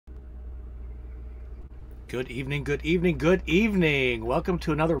Good evening, good evening, good evening. Welcome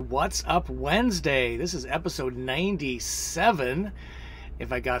to another What's Up Wednesday. This is episode 97,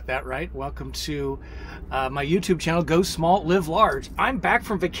 if I got that right. Welcome to my YouTube channel, Go Small, Live Large. I'm back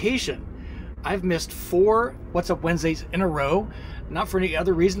from vacation. I've missed 4 What's Up Wednesdays in a row, not for any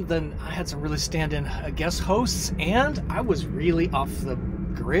other reason than I had some really stand-in guest hosts, and I was really off the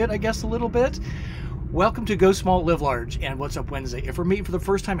grid, I guess, a little bit. Welcome to Go Small, Live Large and What's Up Wednesday. If we're meeting for the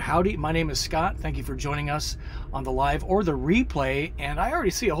first time, howdy, my name is Scott. Thank you for joining us on the live or the replay. And I already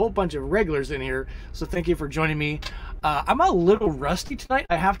see a whole bunch of regulars in here, so thank you for joining me. I'm a little rusty tonight,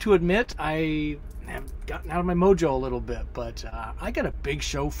 I have to admit. I have gotten out of my mojo a little bit, but I got a big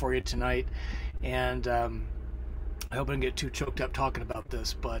show for you tonight. And I hope I don't get too choked up talking about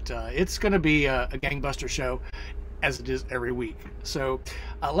this, but it's going to be a gangbuster show, as it is every week. So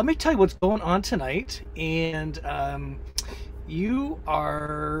let me tell you what's going on tonight. And you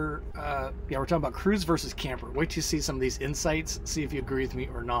are, we're talking about cruise versus camper. Wait till you see some of these insights, see if you agree with me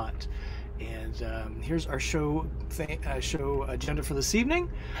or not. And here's our show agenda for this evening.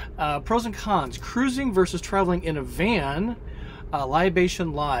 Pros and cons: cruising versus traveling in a van.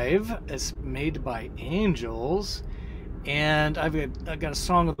 Libation Live is made by Angels. And I've got a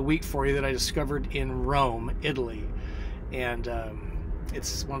song of the week for you that I discovered in Rome, Italy. And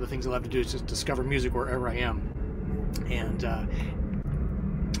it's one of the things I love to do is just discover music wherever I am. And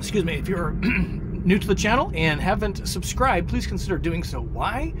excuse me, if you're new to the channel and haven't subscribed, please consider doing so.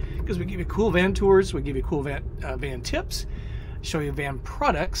 Why? Because we give you cool van tours, we give you cool van tips, show you van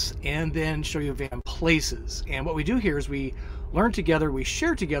products, and then show you van places. And what we do here is we learn together, we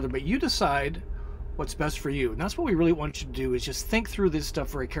share together, but you decide what's best for you. And that's what we really want you to do, is just think through this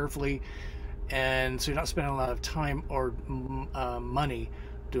stuff very carefully, and so you're not spending a lot of time or money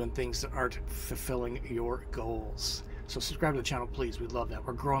doing things that aren't fulfilling your goals. So subscribe to the channel, please. We'd love that.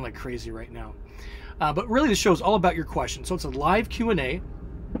 We're growing like crazy right now. But really, the show is all about your questions. So it's a live Q&A.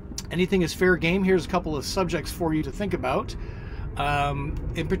 Anything is fair game. Here's a couple of subjects for you to think about.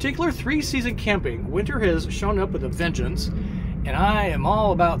 In particular, 3-season camping. Winter has shown up with a vengeance, and I am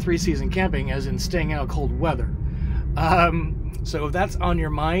all about 3-season camping, as in staying out of cold weather. So if that's on your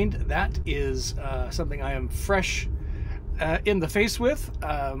mind, that is something I am fresh in the face with,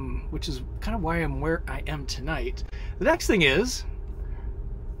 which is kind of why I'm where I am tonight. The next thing is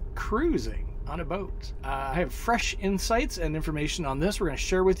cruising on a boat. I have fresh insights and information on this we're going to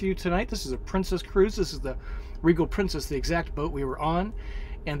share with you tonight. This is a Princess cruise. This is the Regal Princess, the exact boat we were on.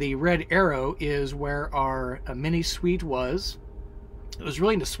 And the red arrow is where our mini suite was. It was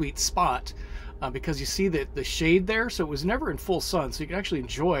really in a sweet spot because you see the shade there, so it was never in full sun, so you can actually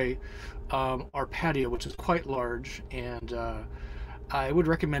enjoy our patio, which is quite large. And I would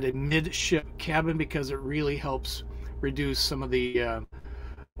recommend a midship cabin because it really helps reduce some of the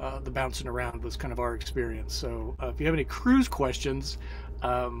bouncing around, was kind of our experience. So if you have any cruise questions,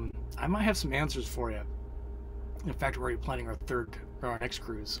 I might have some answers for you. In fact, we're already planning our next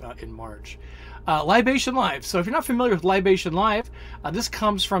cruise in March. Libation Live. So if you're not familiar with Libation Live, this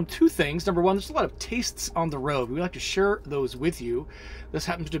comes from 2 things. Number one, there's a lot of tastes on the road. We like to share those with you. This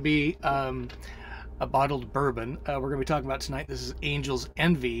happens to be a bottled bourbon we're going to be talking about tonight. This is Angel's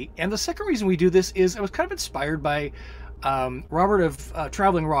Envy. And the second reason we do this is I was kind of inspired by Robert of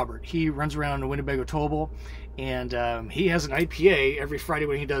Traveling Robert. He runs around in Winnebago Toll, and he has an IPA every Friday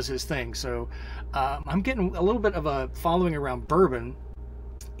when he does his thing. So I'm getting a little bit of a following around bourbon,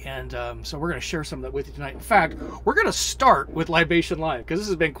 and so we're going to share some of that with you tonight. In fact, we're going to start with Libation Live because this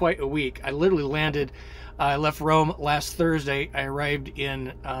has been quite a week. I literally landed, I left Rome last Thursday. I arrived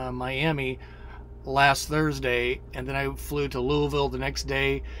in Miami last Thursday, and then I flew to Louisville the next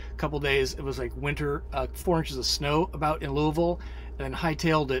day. A couple days, it was like winter, 4 inches of snow about in Louisville, and then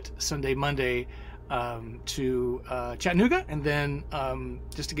hightailed it Sunday, Monday to Chattanooga, and then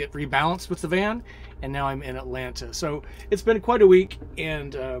just to get rebalanced with the van, and now I'm in Atlanta. So it's been quite a week,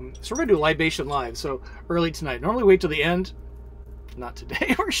 and so we're going to do Libation Live, so early tonight. Normally wait till the end. Not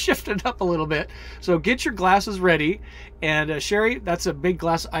today. We're shifting up a little bit. So get your glasses ready. And Sherry, that's a big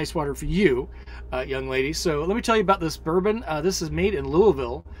glass of ice water for you, young lady. So let me tell you about this bourbon. This is made in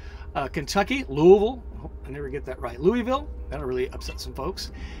Louisville, Kentucky. Louisville. Oh, I never get that right. Louisville. That'll really upset some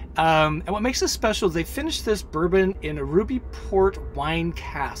folks. And what makes this special is they finished this bourbon in a ruby port wine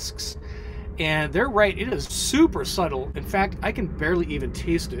casks. And they're right, it is super subtle. In fact, I can barely even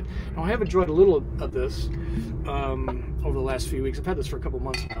taste it. Now, I have enjoyed a little of this over the last few weeks. I've had this for a couple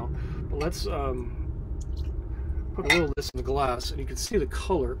months now. But let's put a little of this in the glass, and you can see the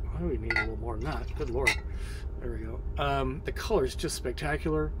color. Oh, we need a little more than that. Good Lord. There we go. The color is just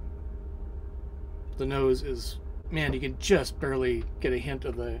spectacular. The nose is, man, you can just barely get a hint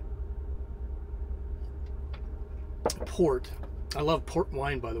of the port. I love port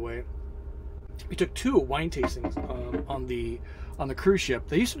wine, by the way. We took 2 wine tastings on the cruise ship.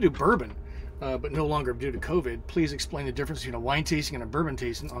 They used to do bourbon, but no longer due to COVID. Please explain the difference between a wine tasting and a bourbon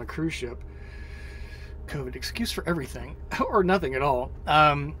tasting on a cruise ship. COVID, excuse for everything, or nothing at all.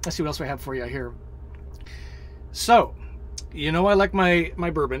 Let's see what else I have for you here. So, you know I like my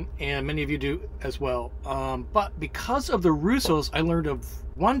bourbon, and many of you do as well. But because of the Russos, I learned of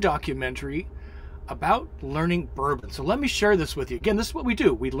one documentary about learning bourbon. So let me share this with you. Again, this is what we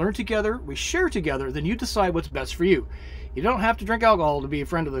do. We learn together, we share together, then you decide what's best for you. You don't have to drink alcohol to be a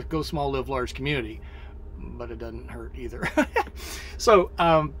friend of the Go Small, Live Large community, but it doesn't hurt either. So,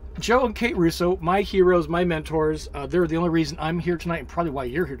 Joe and Kate Russo, my heroes, my mentors, they're the only reason I'm here tonight, and probably why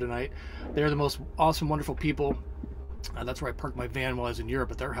you're here tonight. They're the most awesome, wonderful people. That's where I parked my van while I was in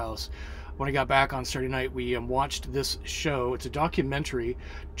Europe at their house. When I got back on Saturday night, we watched this show. It's a documentary.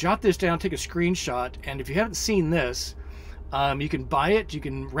 Jot this down, take a screenshot, and if you haven't seen this, you can buy it, you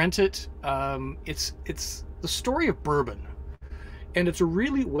can rent it. It's the story of bourbon, and it's a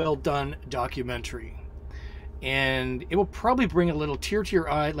really well done documentary. And it will probably bring a little tear to your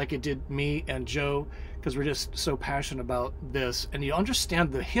eye like it did me and Joe, because we're just so passionate about this. And you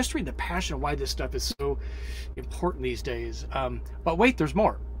understand the history, the passion, why this stuff is so important these days. But wait, there's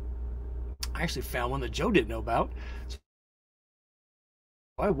more. I actually found one that Joe didn't know about. So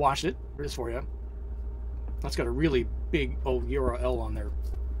I watched it. Here it is for you. That's got a really big old URL on there.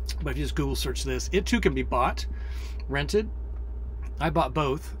 But if you just Google search this, it too can be bought, rented. I bought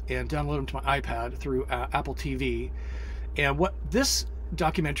both and downloaded them to my iPad through Apple TV. And what this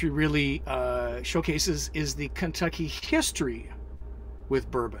documentary really showcases is the Kentucky history with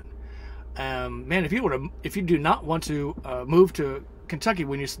bourbon. Man, if you do not want to move to Kentucky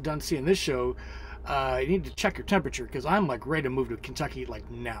when you're done seeing this show, you need to check your temperature, because I'm like ready to move to Kentucky like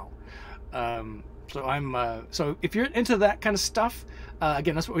now. So if you're into that kind of stuff,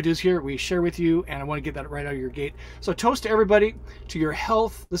 again, that's what we do here. We share with you, and I want to get that right out of your gate. So toast to everybody, to your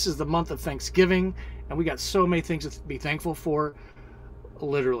health. This is the month of Thanksgiving, and we got so many things to be thankful for,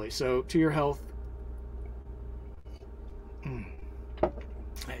 literally. So to your health.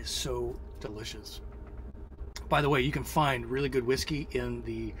 That is so delicious. By the way, you can find really good whiskey in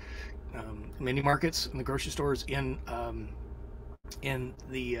the mini markets, in the grocery stores, in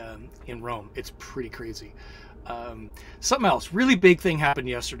Rome. It's pretty crazy. Something else, really big thing happened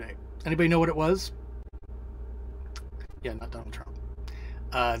yesterday. Anybody know what it was? Yeah, not Donald Trump.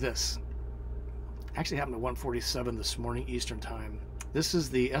 This actually happened at 1:47 this morning Eastern time. This is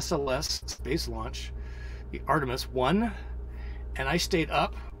the SLS space launch, the Artemis 1, and I stayed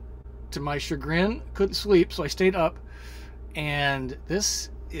up to my chagrin. Couldn't sleep, so I stayed up, and this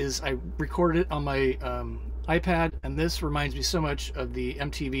is, I recorded it on my iPad, and this reminds me so much of the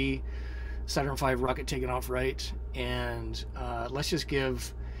MTV Saturn V rocket taking off right. And let's just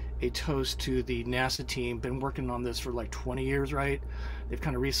give a toast to the NASA team. Been working on this for like 20 years, right? They've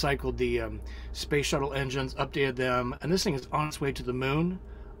kind of recycled the space shuttle engines, updated them, and this thing is on its way to the moon,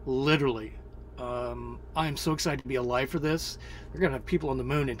 literally. I am so excited to be alive for this. They're gonna have people on the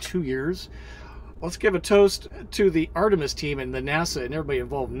moon in 2 years. Let's give a toast to the Artemis team and the NASA and everybody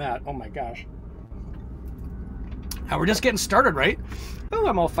involved in that. Oh my gosh. Now we're just getting started, right? Oh,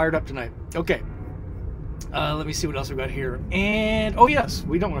 I'm all fired up tonight. Okay. Let me see what else we've got here. And, oh yes,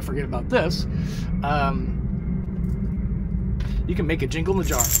 we don't want to forget about this. You can make a jingle in the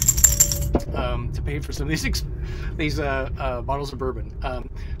jar to pay for some of these bottles of bourbon.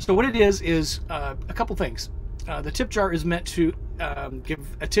 So what it is a couple things. The tip jar is meant to give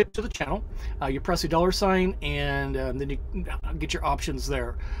a tip to the channel. You press a $sign, and then you get your options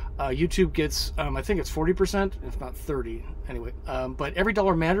there. YouTube gets, I think it's 40%, if not 30, anyway. But every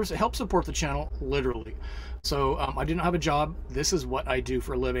dollar matters. It helps support the channel, literally. So I didn't have a job. This is what I do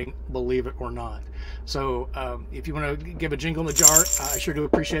for a living, believe it or not. So if you want to give a jingle in the jar, I sure do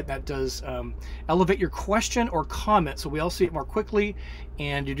appreciate it. That does elevate your question or comment, so we all see it more quickly,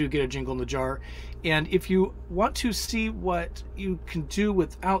 and you do get a jingle in the jar. And if you want to see what you can do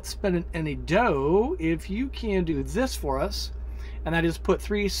without spending any dough, if you can do this for us, and that is put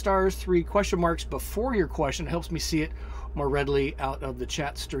 3 stars, 3 question marks before your question. It helps me see it more readily out of the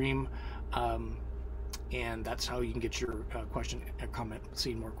chat stream. And that's how you can get your question and comment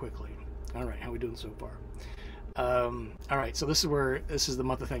seen more quickly. All right, how are we doing so far? All right, so this is the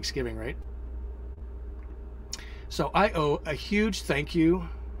month of Thanksgiving, right? So I owe a huge thank you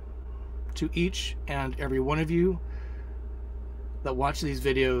to each and every one of you that watch these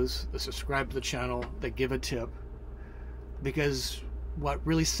videos, that subscribe to the channel, that give a tip, because what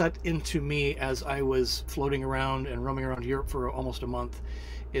really set into me as I was floating around and roaming around Europe for almost a month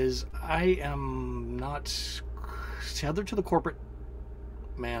is I am not tethered to the corporate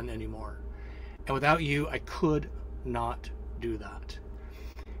man anymore. And without you, I could not do that.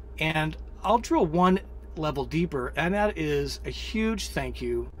 And I'll drill one level deeper, and that is a huge thank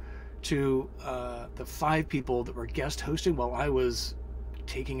you to the 5 people that were guest hosting while I was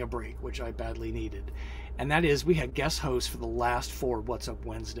taking a break, which I badly needed. And that is, we had guest hosts for the last 4 What's Up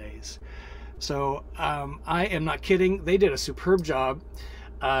Wednesdays. So I am not kidding. They did a superb job.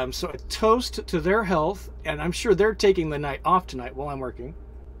 So a toast to their health, and I'm sure they're taking the night off tonight while I'm working.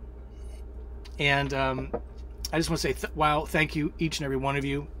 And I just want to say, wow, thank you, each and every one of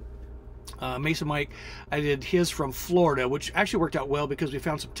you. Mesa Mike, I did his from Florida, which actually worked out well because we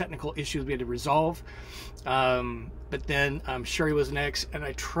found some technical issues we had to resolve. But then Sherry was next, and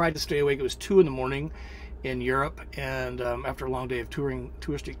I tried to stay awake. It was 2 in the morning in Europe, and after a long day of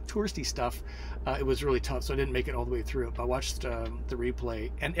touristy stuff, it was really tough, so I didn't make it all the way through it. But I watched the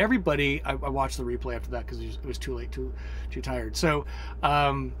replay, and everybody, I watched the replay after that because it was too late, too tired. So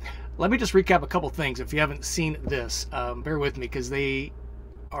let me just recap a couple things. If you haven't seen this, bear with me, because they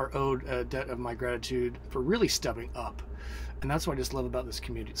are owed a debt of my gratitude for really stepping up. And that's what I just love about this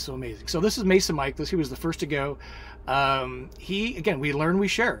community. It's so amazing. So this is Mesa Mike. He was the first to go. Again, we learn, we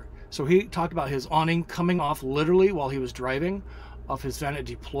share. So he talked about his awning coming off literally while he was driving off his van. It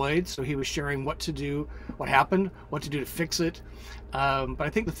deployed. So he was sharing what to do, what happened, what to do to fix it. But I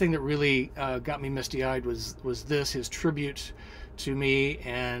think the thing that really got me misty-eyed was this, his tribute to me.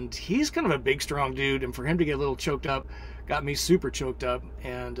 And he's kind of a big, strong dude. And for him to get a little choked up got me super choked up.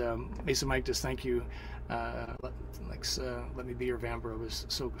 And Mesa Mike, just thank you. Let me be your van bro. It was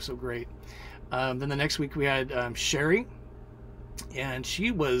so great. Then the next week we had Sherry, and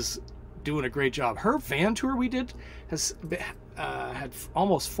she was doing a great job. Her van tour we did has had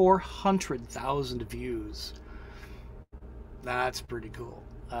almost 400,000 views. That's pretty cool.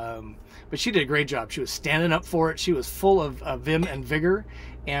 But she did a great job. She was standing up for it. She was full of vim and vigor.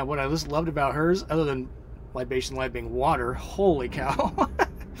 And what I just loved about hers, other than libation light being water, holy cow.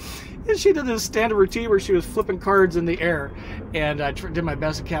 And she did this standard routine where she was flipping cards in the air, and I did my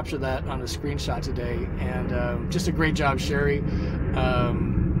best to capture that on a screenshot today. And just a great job, Sherry.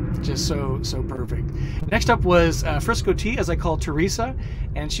 Just so perfect. Next up was Frisco Tea, as I call Teresa,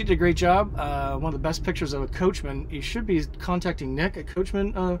 and she did a great job. One of the best pictures of a coachman. You should be contacting Nick at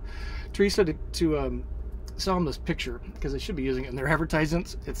Coachman, Teresa, to sell them this picture, because they should be using it in their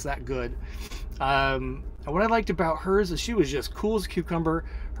advertisements. It's that good. What I liked about hers is she was just cool as a cucumber.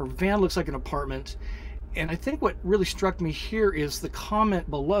 Her van looks like an apartment. And I think what really struck me here is the comment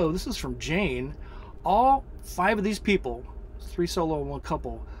below. This is from Jane. All 5 of these people, 3 solo and 1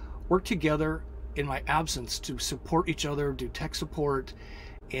 couple, work together in my absence to support each other, do tech support.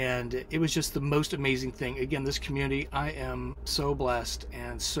 And it was just the most amazing thing. Again, this community, I am so blessed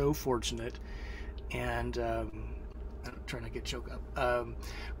and so fortunate. And I'm trying to get choked up.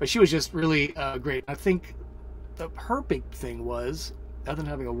 But she was just really great. I think her big thing was, other than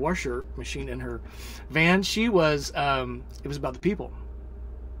having a washer machine in her van, she was, it was about the people.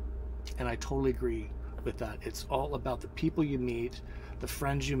 And I totally agree with that. It's all about the people you meet, the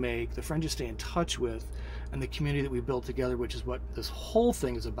friends you make, the friends you stay in touch with, and the community that we build together, which is what this whole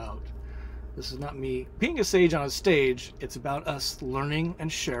thing is about. This is not me being a sage on a stage. It's about us learning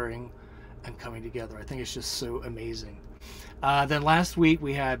and sharing and coming together. I think it's just so amazing. Then last week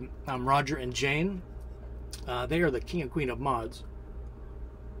we had Roger and Jane. They are the king and queen of mods.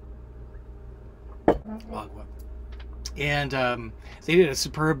 And they did a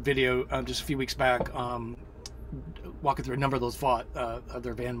superb video just a few weeks back, walking through a number of those of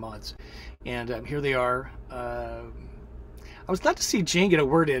their van mods. And here they are. I was glad to see Jane get a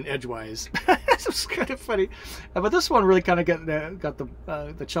word in edgewise. It was kind of funny. But this one really kind of got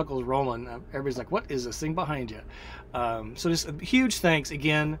the chuckles rolling. Everybody's like, what is this thing behind you? So just a huge thanks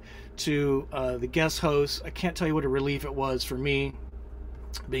again to the guest hosts. I can't tell you what a relief it was for me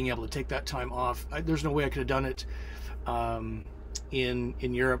being able to take that time off. There's no way I could have done it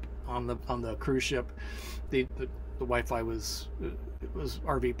in Europe on the cruise ship. The Wi-Fi was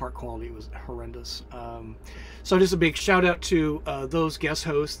RV park quality. It was horrendous. So just a big shout out to those guest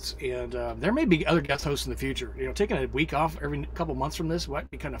hosts, and there may be other guest hosts in the future. You know, taking a week off every couple months from this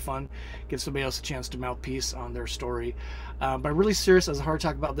might be kind of fun. Give somebody else a chance to mouthpiece on their story. But I'm really serious as a hard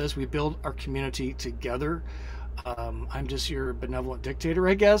talk about this. We build our community together. I'm just your benevolent dictator,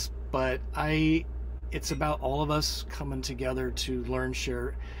 I guess, but it's about all of us coming together to learn,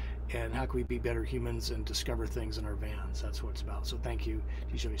 share, and how can we be better humans and discover things in our vans. That's what it's about. So thank you,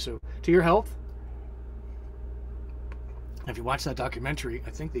 TJ. So to your health. If you watch that documentary,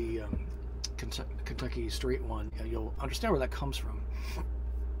 I think the Kentucky Straight one, you'll understand where that comes from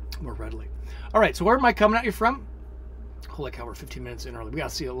more readily. All right, so where am I coming at you from? Holy cow, we're 15 minutes in early. We got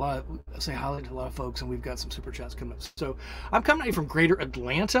to say hi to a lot of folks, and we've got some super chats coming up. So I'm coming at you from Greater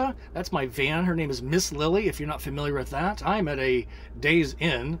Atlanta. That's my van. Her name is Miss Lily, if you're not familiar with that. I'm at a Days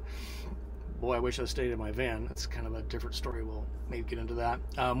Inn. Boy, I wish I stayed in my van. That's kind of a different story. We'll maybe get into that.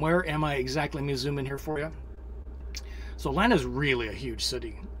 Where am I exactly? Let me zoom in here for you. So Atlanta is really a huge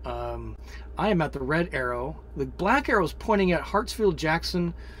city. I am at the red arrow. The black arrow is pointing at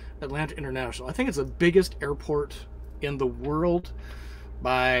Hartsfield-Jackson Atlanta International. I think it's the biggest airport in the world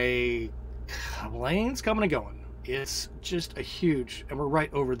by lanes coming and going. It's just a huge, and we're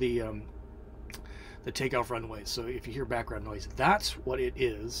right over the takeoff runway. So if you hear background noise, that's what it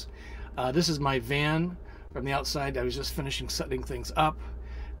is. This is my van from the outside. I was just finishing setting things up.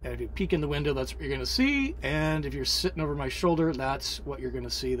 And if you peek in the window, that's what you're going to see. And if you're sitting over my shoulder, that's what you're going to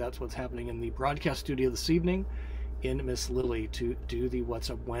see. That's what's happening in the broadcast studio this evening in Miss Lily to do the What's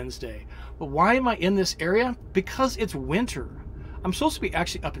Up Wednesday. But why am I in this area? Because it's winter. I'm supposed to be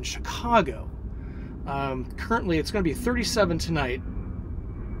actually up in Chicago. Currently, it's going to be 37 tonight.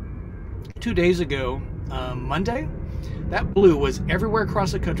 2 days ago, Monday, that blue was everywhere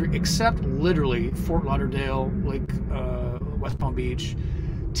across the country except literally Fort Lauderdale, West Palm Beach,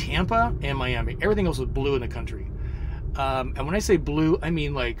 Tampa, and Miami. Everything else was blue in the country. And when I say blue, I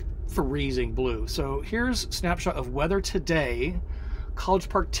mean like freezing blue. So here's a snapshot of weather today. College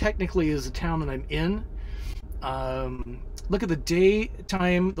Park technically is the town that I'm in. Look at the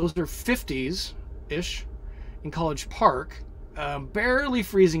daytime. Those are 50s-ish in College Park. Barely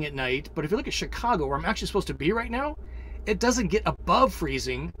freezing at night. But if you look at Chicago, where I'm actually supposed to be right now, it doesn't get above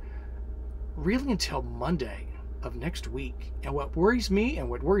freezing really until Monday of next week. And what worries me, and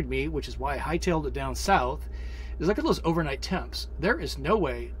what worried me, which is why I hightailed it down south, is look at those overnight temps. There is no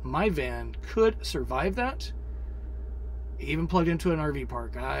way my van could survive that. Even plugged into an RV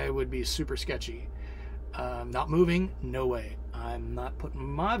park, I would be super sketchy. Not moving, no way. I'm not putting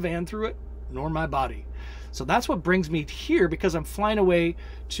my van through it, nor my body. So that's what brings me here, because I'm flying away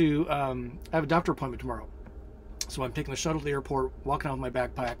to, I have a doctor appointment tomorrow. So I'm taking the shuttle to the airport, walking out with my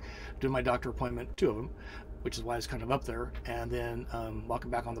backpack, doing my doctor appointment, 2 of them, which is why it's kind of up there, and then walking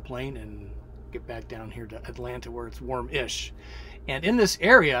back on the plane and get back down here to Atlanta where it's warm-ish. And in this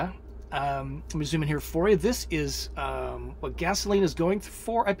area, let me zoom in here for you. This is what gasoline is going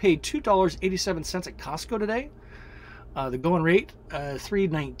for. I paid $2.87 at Costco today. The going rate,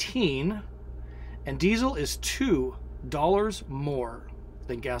 $3.19, and diesel is $2 more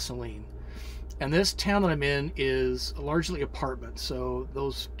than gasoline. And this town that I'm in is largely apartments. So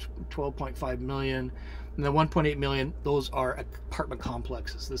those 12.5 million and the 1.8 million, those are apartment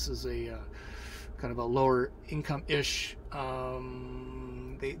complexes. This is a kind of a lower income-ish.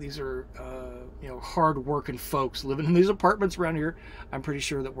 These are hard-working folks living in these apartments around here. I'm pretty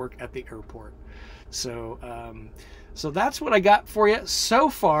sure that work at the airport. So so that's what I got for you so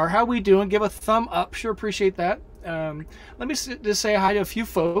far. How we doing? Give a thumb up. Sure appreciate that. Let me just say hi to a few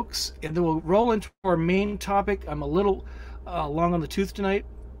folks, and then we'll roll into our main topic. I'm a little long on the tooth tonight,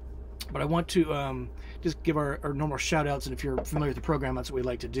 but I want to just give our normal shout outs, and if you're familiar with the program, that's what we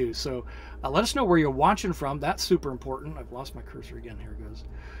like to do. So let us know where you're watching from. That's super important. I've lost my cursor again. Here it goes.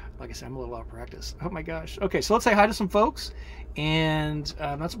 Like I said, I'm a little out of practice. Oh my gosh. Okay, so let's say hi to some folks, and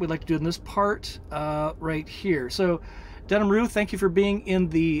that's what we'd like to do in this part right here. So Denham Rue, thank you for being in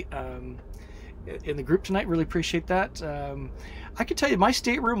the group tonight. Really appreciate that. I can tell you my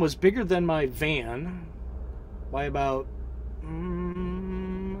stateroom was bigger than my van by about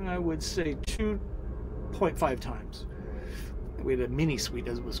I would say 2.5 times. We had a mini suite,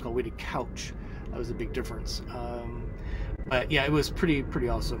 as it was called. We had a couch. That was a big difference. But yeah, it was pretty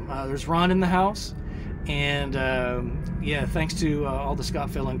awesome. There's Ron in the house, and yeah, thanks to all the Scott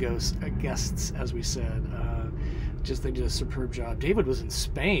Phelan guests, as we said. They did a superb job. David was in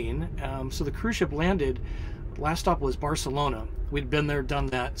Spain, so the cruise ship landed. Last stop was Barcelona. We'd been there, done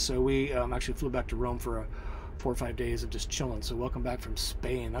that, so we actually flew back to Rome for 4 or 5 days of just chilling. So welcome back from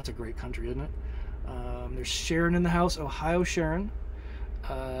Spain. That's a great country, isn't it? There's Sharon in the house. Ohio, Sharon.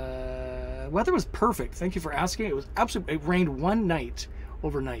 Weather was perfect. Thank you for asking. It was absolutely. It rained one night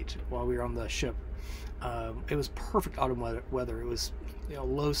overnight while we were on the ship. It was perfect autumn weather. It was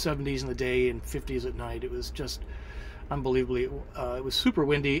low 70s in the day and 50s at night. It was just unbelievably. It was super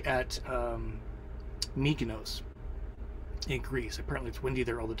windy at Mykonos in Greece. Apparently it's windy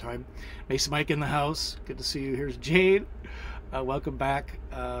there all the time. Mason Mike in the house. Good to see you. Here's Jade. Welcome back.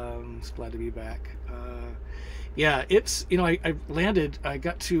 It's glad to be back. Yeah, it's I landed. I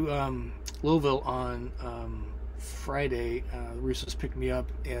got to Louisville on Friday. The Russos picked me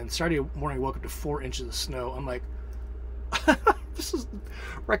up, and Saturday morning I woke up to 4 inches of snow. I'm like, this is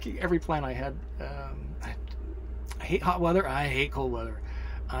wrecking every plan I had. I hate hot weather. I hate cold weather.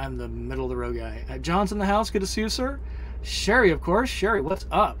 I'm the middle of the road guy. John's in the house. Good to see you, sir. Sherry, of course. Sherry, what's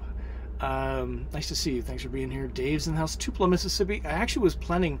up? Nice to see you. Thanks for being here. Dave's in the house. Tupelo, Mississippi. I actually was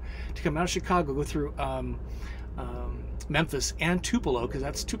planning to come out of Chicago, go through Memphis and Tupelo,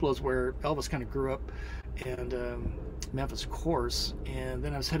 because Tupelo's where Elvis kind of grew up, and Memphis, of course. And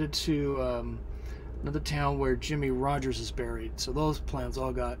then I was headed to another town where Jimmy Rogers is buried. So those plans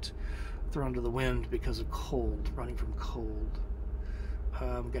all got thrown to the wind because of cold, running from cold.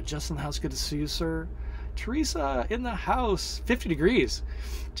 We got Justin in the house. Good to see you, sir. Teresa in the house. 50 degrees.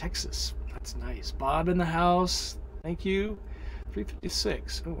 Texas. That's nice. Bob in the house. Thank you.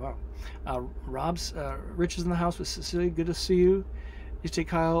 356. Oh, wow. Rich is in the house with Cecilia. Good to see you. You take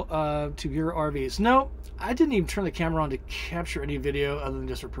Kyle to your RVs. No, I didn't even turn the camera on to capture any video other than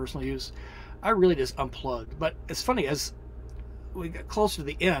just for personal use. I really just unplugged. But it's funny, as we got closer to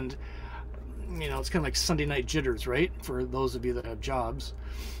the end, you know, it's kind of like Sunday night jitters, right? For those of you that have jobs.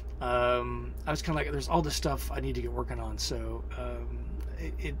 I was kind of like, there's all this stuff I need to get working on. So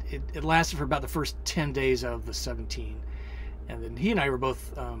it lasted for about the first 10 days of the 17. And then he and I were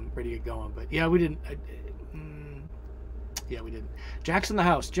both ready to get going. But yeah, we didn't. Yeah, we didn't. Jack's in the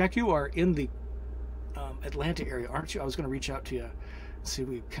house. Jack, you are in the Atlanta area, aren't you? I was going to reach out to you and see if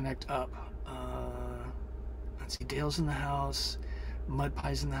we connect up. Let's see. Dale's in the house. Mud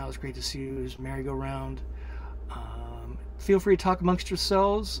Pie's in the house. Great to see you. There's merry-go-round. Feel free to talk amongst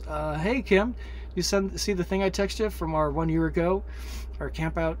yourselves. Hey, Kim, you see the thing I texted you from our 1 year ago? Our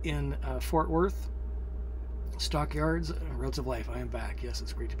camp out in Fort Worth. Stockyards, Roads of Life. I am back. Yes,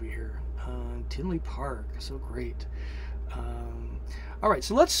 it's great to be here. Tinley Park. So great. All right,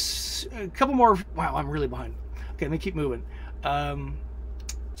 so let's... a couple more... Wow, I'm really behind. Okay, let me keep moving.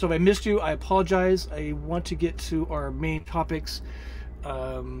 So if I missed you, I apologize. I want to get to our main topics.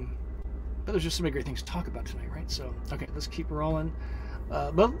 But there's just so many great things to talk about tonight, right? So, okay, let's keep rolling.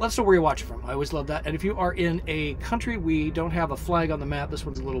 But let's know where you're watching from. I always love that. And if you are in a country we don't have a flag on the map, this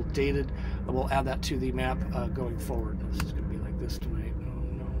one's a little dated. We'll add that to the map going forward. This is going to be like this tonight.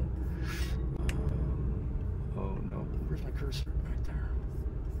 Oh, no. Where's my cursor? Right there.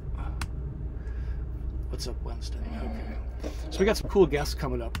 What's up Wednesday? Okay. So we got some cool guests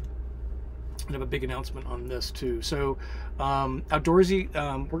coming up. I have a big announcement on this too. So Outdoorsy,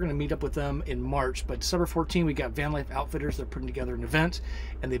 we're going to meet up with them in March, but December 14 we got Van Life Outfitters. They're putting together an event,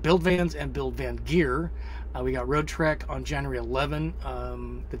 and they build vans and build van gear. We got Road Trek on January 11.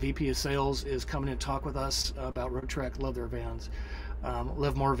 The VP of Sales is coming in to talk with us about Road Trek. Love their vans.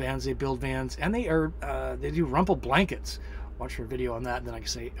 Love more vans. They build vans, and they do rumple blankets. Watch our video on that, and then I can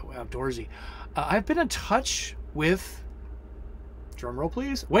say Outdoorsy. I've been in touch with, drum roll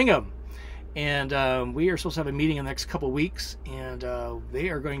please, Wingham. And we are supposed to have a meeting in the next couple weeks, and they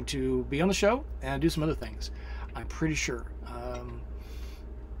are going to be on the show and do some other things. I'm pretty sure.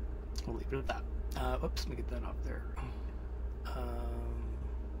 We'll leave it at that. Oops, let me get that up there.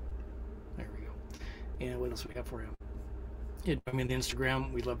 There we go. And what else we got for you? I mean, the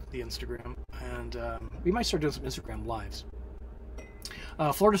Instagram. We love the Instagram, and we might start doing some Instagram lives.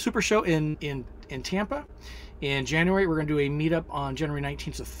 Florida Super Show in Tampa in January. We're going to do a meetup on January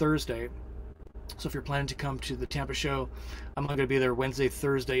 19th, a Thursday. So if you're planning to come to the Tampa show, I'm going to be there Wednesday,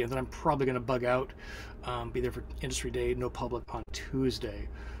 Thursday, and then I'm probably going to bug out, be there for Industry Day, no public on Tuesday.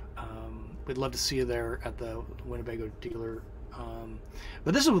 We'd love to see you there at the Winnebago dealer.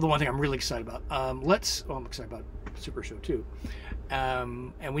 But this is the one thing I'm really excited about. I'm excited about Super Show too.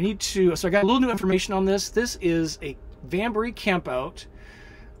 And we need to, so I got a little new information on this. This is a Vanbury campout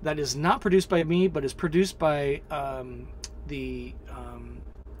that is not produced by me, but is produced by the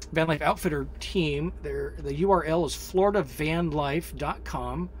Van Life Outfitter team. The URL is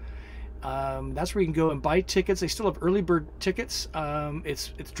floridavanlife.com. That's where you can go and buy tickets. They still have early bird tickets.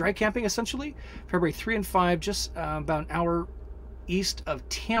 It's dry camping essentially, February 3 and 5, just about an hour east of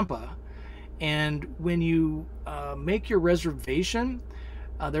Tampa. And when you make your reservation,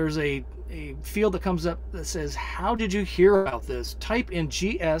 there's a field that comes up that says, how did you hear about this? Type in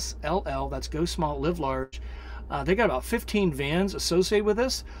GSLL, that's Go Small, Live Large. They got about 15 vans associated with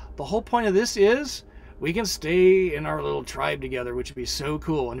this. The whole point of this is we can stay in our little tribe together, which would be so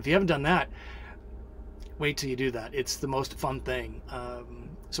cool. And if you haven't done that, wait till you do that. It's the most fun thing.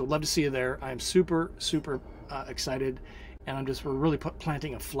 So I'd love to see you there. I'm super, super excited. And we're really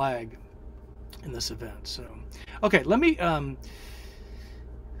planting a flag in this event. So, okay, let me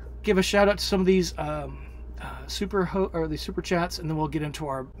give a shout out to some of these the super chats, and then we'll get into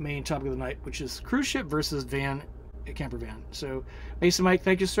our main topic of the night, which is cruise ship versus camper van. So Mason Mike,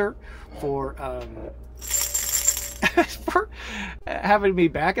 thank you, sir, for for having me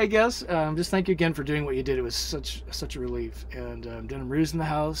back, I guess. Just thank you again for doing what you did. It was such a relief. And Denim Ruse in the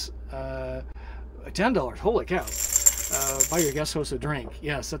house. $10. Holy cow. Buy your guest host a drink.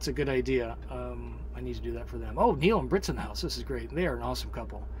 Yes, that's a good idea. I need to do that for them. Oh, Neil and Britt's in the house. This is great. They are an awesome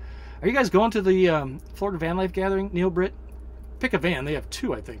couple. Are you guys going to the Florida Van Life Gathering, Neil, Britt? Pick a van. They have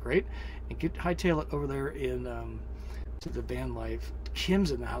 2, I think, right? And hightail it over there in to the Van Life.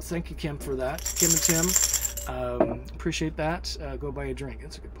 Kim's in the house. Thank you, Kim, for that. Kim and Tim. Appreciate that. Go buy a drink.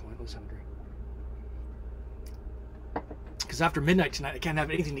 That's a good point. Let's have a drink. Because after midnight tonight, I can't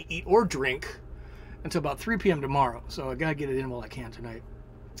have anything to eat or drink until about 3 p.m. tomorrow. So I gotta get it in while I can tonight.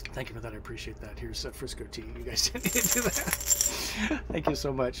 Thank you for that. I appreciate that. Here's Frisco tea. You guys didn't do that. Thank you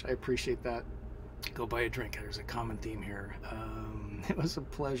so much. I appreciate that. Go buy a drink. There's a common theme here. It was a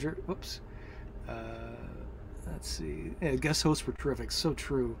pleasure. Whoops. Let's see. Yeah, guest hosts were terrific. So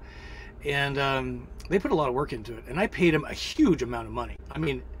true. And they put a lot of work into it. And I paid them a huge amount of money. I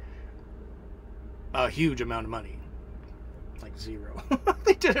mean, a huge amount of money. Like 0.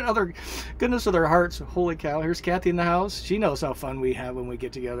 They did it out of goodness of their hearts. Holy cow. Here's Kathy in the house. She knows how fun we have when we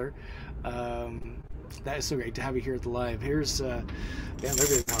get together. That is so great to have you here at the live. Here's Van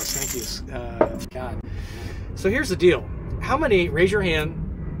Liberty in the house. Thank you. God. So here's the deal. How many, raise your hand,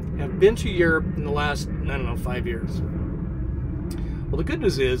 have been to Europe in the last, I don't know, 5 years? Well, the good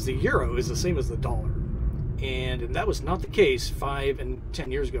news is the euro is the same as the dollar. And that was not the case 5 and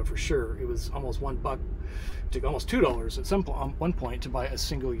 10 years ago for sure. It was almost $1. To almost $2 at one point to buy a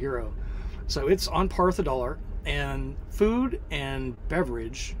single euro. So it's on par with the dollar. And food and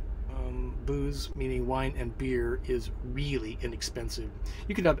beverage, booze, meaning wine and beer, is really inexpensive.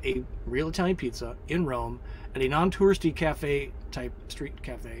 You could have a real Italian pizza in Rome at a non-touristy cafe type street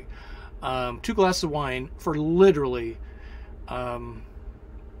cafe, 2 glasses of wine for literally $15.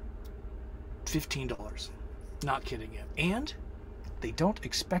 Not kidding you. And they don't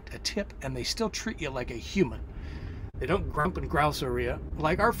expect a tip, and they still treat you like a human. They don't grump and grouse over you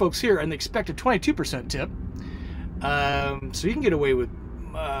like our folks here, and they expect a 22% tip. So you can get away with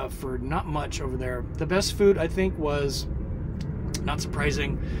for not much over there. The best food, I think, was, not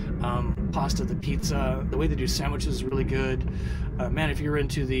surprising, pasta, the pizza. The way they do sandwiches is really good. Man, if you're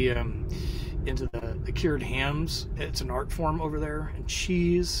into the cured hams, it's an art form over there. And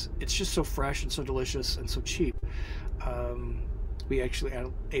cheese, it's just so fresh and so delicious and so cheap. We actually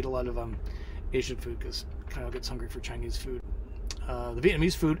ate a lot of Asian food because Kyle gets hungry for Chinese food. The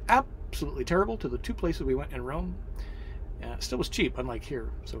Vietnamese food, absolutely terrible to the 2 places we went in Rome. It still was cheap, unlike here.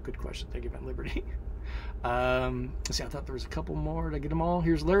 So good question. Thank you, Van Liberty. Let's see, I thought there was a couple more. Did I get them all?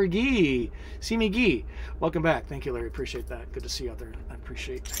 Here's Larry Gee. See me, Gee. Welcome back. Thank you, Larry. Appreciate that. Good to see you out there. I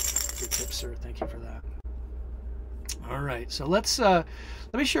appreciate your tips, sir. Thank you for that. All right, so let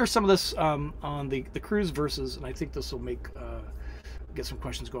me share some of this on the cruise versus, and I think this will make get some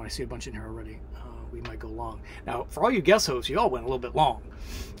questions going. I see a bunch in here already. We might go long. Now, for all you guest hosts, you all went a little bit long,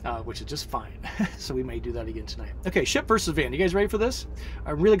 which is just fine. So we may do that again tonight. Okay, ship versus van. You guys ready for this?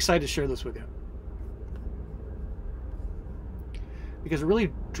 I'm really excited to share this with you, because it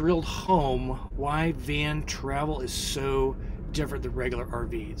really drilled home why van travel is so different than regular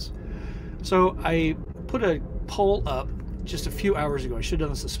RVs. So I put a poll up just a few hours ago. I should have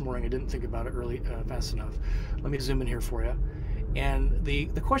done this morning. I didn't think about it fast enough. Let me zoom in here for you. And the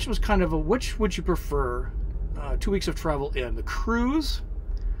question was kind of which would you prefer 2 weeks of travel in? The cruise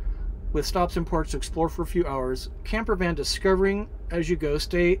with stops and ports to explore for a few hours, camper van discovering as you go,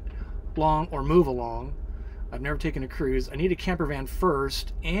 stay long or move along. I've never taken a cruise. I need a camper van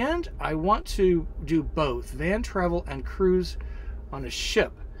first, and I want to do both, van travel and cruise on a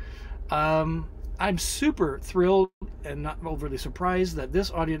ship. I'm super thrilled and not overly surprised that this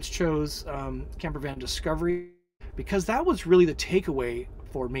audience chose camper van discovery, because that was really the takeaway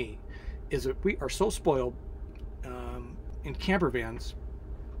for me, is that we are so spoiled in camper vans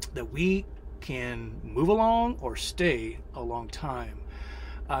that we can move along or stay a long time.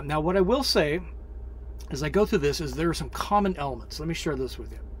 Now, what I will say as I go through this is there are some common elements. Let me share this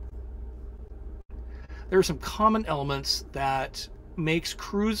with you. There are some common elements that makes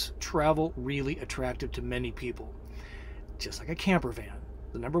cruise travel really attractive to many people, just like a camper van.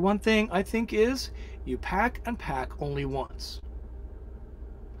 The number one thing I think is you pack and pack only once.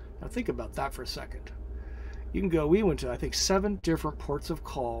 Now think about that for a second. You can go, we went to, I think, 7 different ports of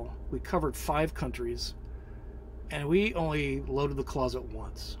call. We covered 5 countries, and we only loaded the closet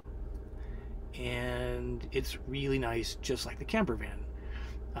once. And it's really nice, just like the camper van.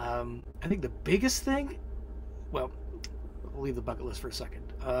 I think the biggest thing, well, we'll leave the bucket list for a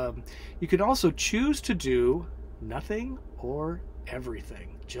second. You could also choose to do nothing or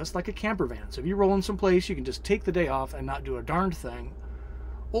everything, just like a camper van. So if you roll in someplace, you can just take the day off and not do a darned thing,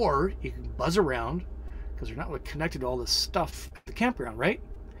 or you can buzz around because you're not really connected to all this stuff at the campground, right?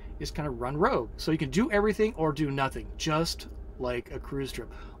 You just kind of run rogue. So you can do everything or do nothing, just like a cruise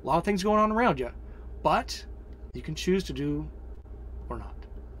trip. A lot of things going on around you, but you can choose to do or not.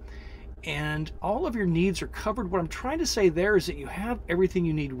 And all of your needs are covered. What I'm trying to say there is that you have everything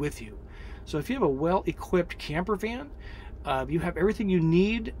you need with you. So if you have a well-equipped camper van, you have everything you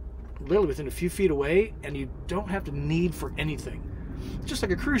need literally within a few feet away, and you don't have to need for anything. Just like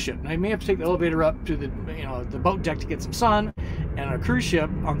a cruise ship. Now you may have to take the elevator up to the the boat deck to get some sun, and on a cruise ship,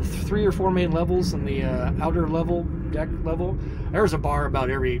 on the 3 or 4 main levels and the outer level, deck level, there's a bar about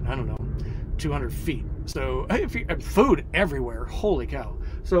every, I don't know, 200 feet. So if you have food everywhere, holy cow.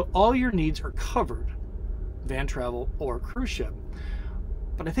 So all your needs are covered, van travel or cruise ship.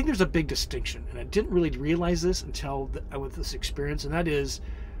 But I think there's a big distinction, and I didn't really realize this until with this experience, and that is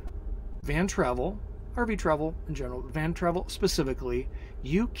van travel, RV travel in general, van travel specifically,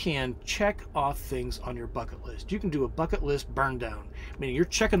 you can check off things on your bucket list. You can do a bucket list burn down, meaning you're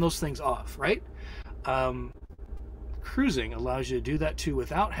checking those things off, right? Cruising allows you to do that too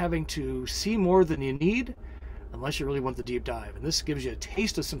without having to see more than you need, unless you really want the deep dive. And this gives you a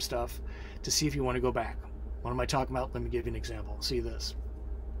taste of some stuff to see if you want to go back. What am I talking about? Let me give you an example. See this.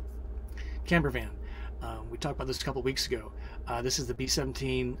 Camper van. We talked about this a couple weeks ago. This is the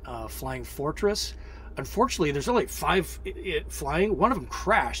B-17 Flying Fortress. Unfortunately, there's only 5 flying. One of them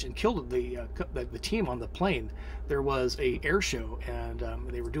crashed and killed the team on the plane. There was a air show, and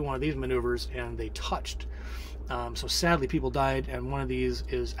they were doing one of these maneuvers, and they touched. So sadly, people died, and one of these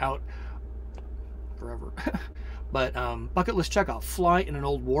is out forever. But bucket list checkoff: fly in an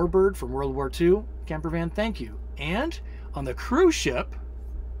old Warbird from World War II. Camper van, thank you. And on the cruise ship,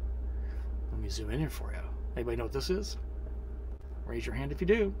 let me zoom in here for you. Anybody know what this is? Raise your hand if you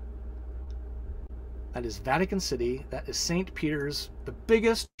do. That is Vatican City. That is St. Peter's, the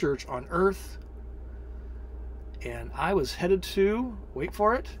biggest church on earth. And I was headed to, wait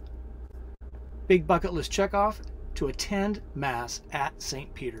for it, big bucket list checkoff, to attend Mass at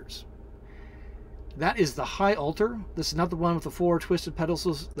St. Peter's. That is the high altar. This is not the one with the 4 twisted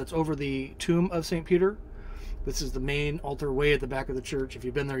pedestals that's over the tomb of St. Peter. This is the main altar way at the back of the church. If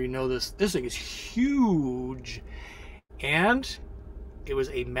you've been there, you know this. This thing is huge. And it was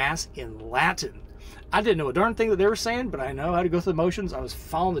a Mass in Latin. I didn't know a darn thing that they were saying, but I know how to go through the motions. I was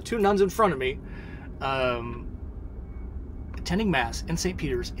following the 2 nuns in front of me, attending Mass in St.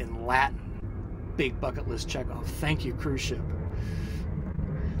 Peter's in Latin. Big bucket list checkoff. Thank you, cruise ship.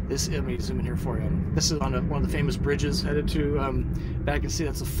 This, let me zoom in here for you. This is on one of the famous bridges headed to back and see.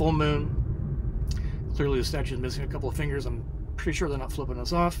 That's a full moon. Clearly the statue is missing a couple of fingers. I'm pretty sure they're not flipping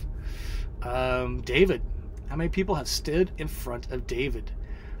us off. David. How many people have stood in front of David?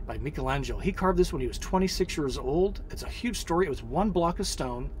 By Michelangelo. He carved this when he was 26 years old. It's a huge story. It was 1 block of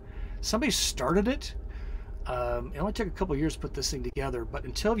stone. Somebody started it. It only took a couple of years to put this thing together, but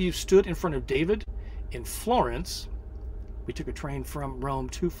until you stood in front of David in Florence, we took a train from Rome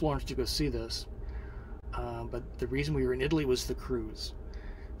to Florence to go see this. But the reason we were in Italy was the cruise.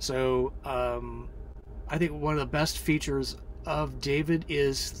 So I think one of the best features of David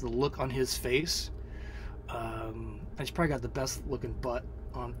is the look on his face. And he's probably got the best looking butt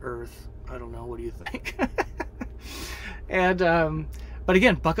on earth. I don't know. What do you think? And but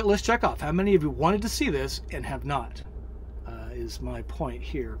again, bucket list checkoff. How many of you wanted to see this and have not? Is my point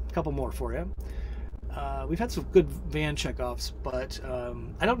here. A couple more for you. We've had some good van checkoffs, but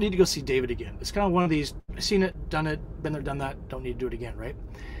I don't need to go see David again. It's kind of one of these, I've seen it, done it, been there, done that, don't need to do it again, right?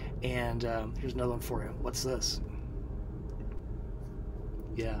 And here's another one for you. What's this?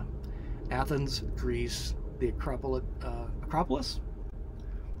 Yeah. Athens, Greece, the Acropolis?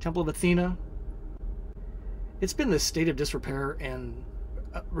 Temple of Athena. It's been this state of disrepair and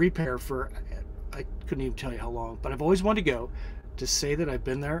repair for, I couldn't even tell you how long, but I've always wanted to go to say that I've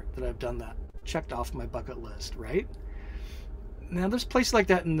been there, that I've done that. Checked off my bucket list, right? Now, there's places like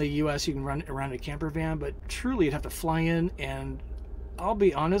that in the U.S. you can run around in a camper van, but truly you'd have to fly in, and I'll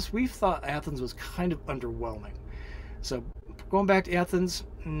be honest, we thought Athens was kind of underwhelming. So going back to Athens,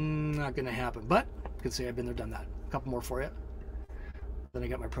 not going to happen, but I can say I've been there, done that. A couple more for you. Then I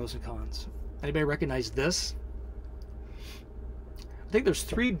got my pros and cons. Anybody recognize this? I think there's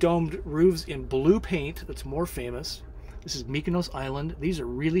 3 domed roofs in blue paint that's more famous. This is Mykonos Island. These are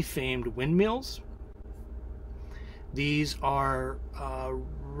really famed windmills. These are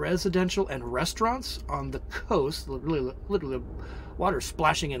residential and restaurants on the coast. Really, literally, the water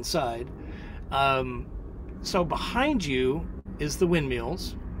splashing inside. So behind you is the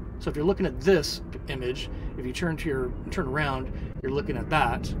windmills. So if you're looking at this image, if you turn around, you're looking at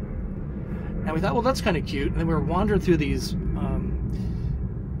that. And we thought, well, that's kind of cute. And then we were wandering through these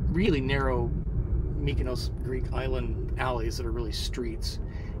really narrow Mykonos Greek island alleys that are really streets,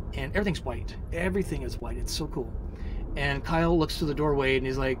 and everything's white. Everything is white. It's so cool. And Kyle looks through the doorway and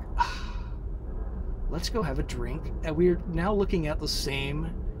he's like, let's go have a drink. And we're now looking at the same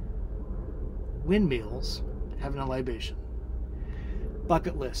windmills having a libation.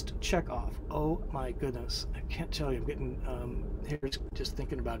 Bucket list, check off. Oh my goodness, I can't tell you, I'm getting hairs just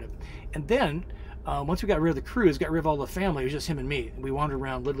thinking about it. And then once we got rid of the cruise, got rid of all the family, it was just him and me. And we wandered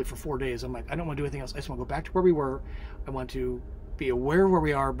around literally for 4 days. I'm like, I don't want to do anything else. I just want to go back to where we were. I want to be aware of where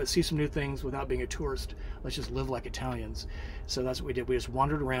we are, but see some new things without being a tourist. Let's just live like Italians. So that's what we did. We just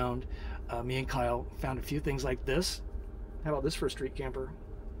wandered around. Me and Kyle found a few things like this. How about this for a street camper?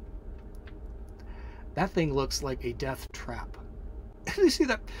 That thing looks like a death trap. You see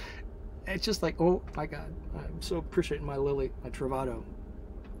that? It's just like, oh my God, I'm so appreciating my Lily, my Travato.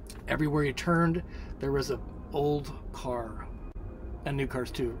 Everywhere you turned, there was an old car, and new cars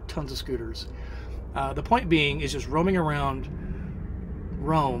too, tons of scooters. The point being is just roaming around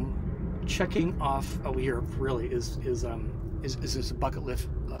Rome, checking off. Oh, Europe really is this a bucket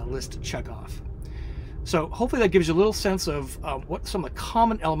list check off. So hopefully that gives you a little sense of what some of the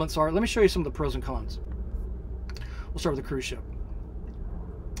common elements are. Let me show you some of the pros and cons. We'll start with the cruise ship.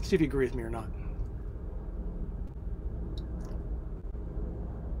 See if you agree with me or not.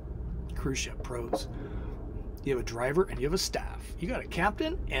 Cruise ship pros. You have a driver and you have a staff. You got a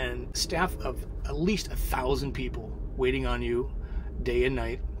captain and staff of at least 1,000 people waiting on you day and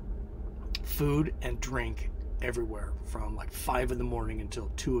night. Food and drink everywhere from like 5 in the morning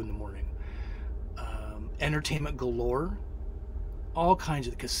until 2 in the morning. Entertainment galore. All kinds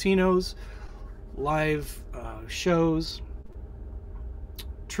of casinos, live shows,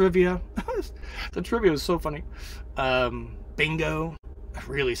 trivia. The trivia was so funny. Bingo,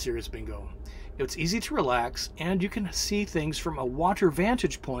 really serious bingo. It's easy to relax, and you can see things from a water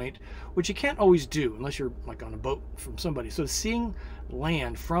vantage point, which you can't always do unless you're like on a boat from somebody. So seeing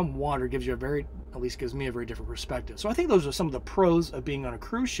land from water gives you at least gives me a very different perspective. So I think those are some of the pros of being on a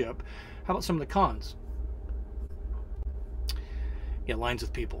cruise ship. How about some of the cons? Yeah, lines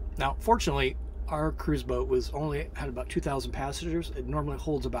with people. Now, fortunately, our cruise boat had about 2,000 passengers. It normally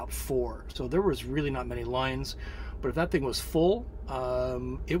holds about 4, so there was really not many lines. But if that thing was full,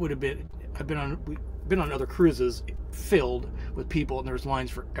 it would have been. We've been on other cruises filled with people, and there was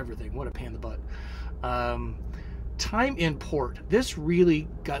lines for everything. What a pain in the butt. Time in port. This really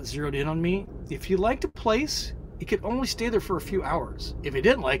got zeroed in on me. If you liked a place, you could only stay there for a few hours. If you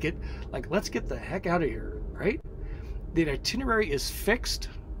didn't like it, like, let's get the heck out of here, right? The itinerary is fixed.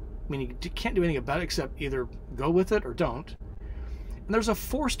 I mean, you can't do anything about it except either go with it or don't. And there's a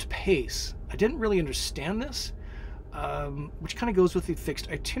forced pace. I didn't really understand this, which kind of goes with the fixed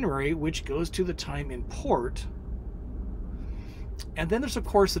itinerary, which goes to the time in port. And then there's, of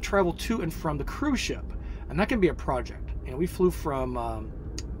course, the travel to and from the cruise ship. And that can be a project. You know, we flew from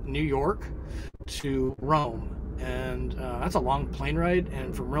New York to Rome. And that's a long plane ride.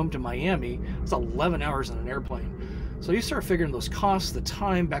 And from Rome to Miami, it's 11 hours on an airplane. So you start figuring those costs, the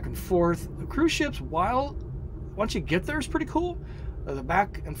time back and forth. The cruise ships, once you get there, is pretty cool. The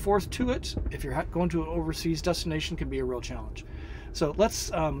back and forth to it, if you're going to an overseas destination, can be a real challenge. So let's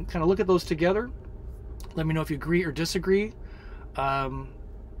kind of look at those together. Let me know if you agree or disagree. And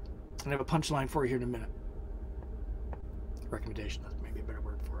I have a punchline for you here in a minute. Recommendation, that's maybe a better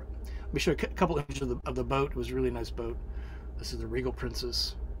word for it. Let me show you a couple images of the boat. It was a really nice boat. This is the Regal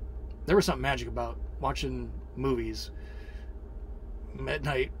Princess. There was something magic about watching movies at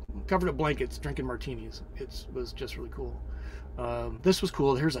night, covered in blankets, drinking martinis. It was just really cool. This was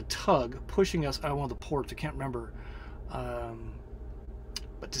cool. Here's a tug pushing us out of one of the ports. I can't remember.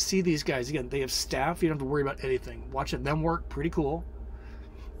 But to see these guys, again, they have staff. You don't have to worry about anything. Watching them work, pretty cool.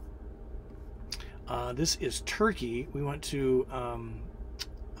 This is Turkey. We went to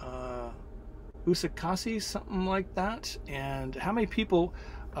Usakasi, something like that. And how many people,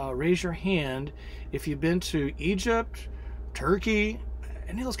 raise your hand if you've been to Egypt, Turkey,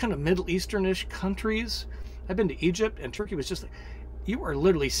 any of those kind of Middle Eastern-ish countries. I've been to Egypt, and Turkey was just like, you are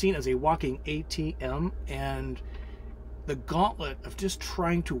literally seen as a walking ATM, and the gauntlet of just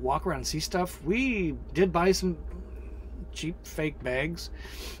trying to walk around and see stuff. We did buy some cheap fake bags.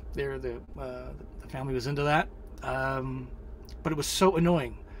 The family was into that, but it was so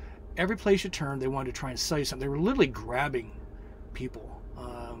annoying. Every place you turned, they wanted to try and sell you something. They were literally grabbing people.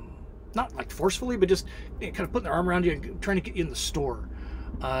 Not like forcefully, but just kind of putting their arm around you and trying to get you in the store.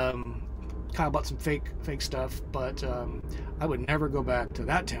 Kyle bought some fake stuff, but I would never go back to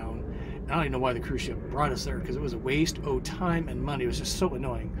that town. And I don't even know why the cruise ship brought us there, because it was a waste of time and money. It was just so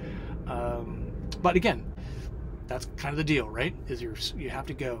annoying. But again, that's kind of the deal, right? Is you have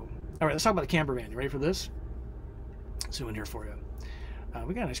to go. All right, let's talk about the camper van. You ready for this? Zoom in here for you.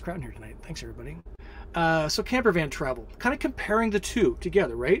 We got a nice crowd in here tonight. Thanks, everybody. So camper van travel, kind of comparing the two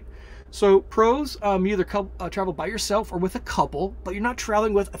together, right? So pros, you either travel by yourself or with a couple, but you're not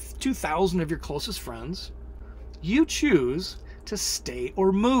traveling with 2,000 of your closest friends. You choose to stay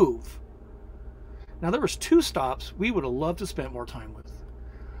or move. Now, there was 2 stops we would have loved to spend more time with.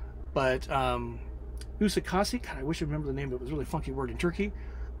 But Usakasi, God, I wish I remember the name, but it was a really funky word in Turkey.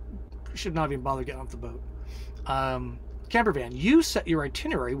 Should not even bother getting off the boat. Camper van, you set your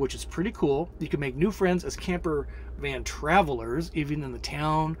itinerary, which is pretty cool. You can make new friends as camper van travelers, even in the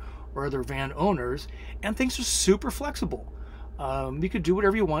town or other van owners, and things are super flexible. You could do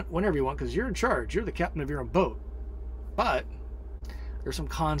whatever you want, whenever you want, because you're in charge. You're the captain of your own boat. But there's some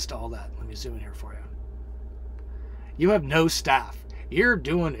cons to all that. Let me zoom in here for you. You have no staff. You're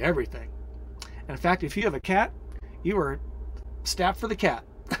doing everything. And in fact, if you have a cat, you are staff for the cat.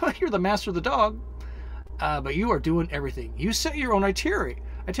 You're the master of the dog, but you are doing everything. You set your own itinerary,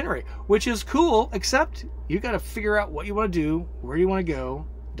 which is cool, except you got to figure out what you want to do, where you want to go, ...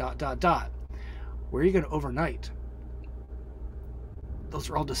 Where are you going to overnight? Those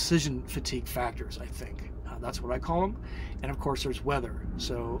are all decision fatigue factors, I think. That's what I call them. And of course, there's weather.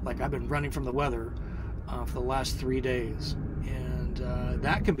 So, like, I've been running from the weather for the last 3 days, and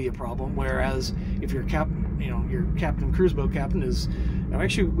that can be a problem. Whereas if your cruise boat captain is,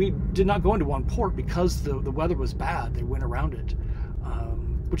 actually, we did not go into one port because the weather was bad. They went around it,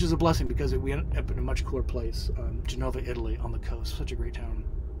 which is a blessing because we ended up in a much cooler place, Genova, Italy, on the coast. Such a great town.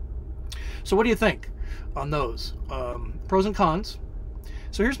 So what do you think on those pros and cons?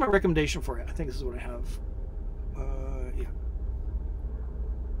 So here's my recommendation for you. I think this is what I have. Yeah.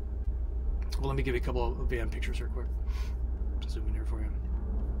 Well, let me give you a couple of van pictures here quick. Just zoom in here for you.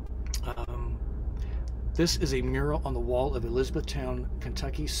 This is a mural on the wall of Elizabethtown,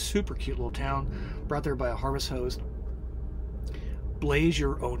 Kentucky. Super cute little town, brought there by a harvest host. Blaze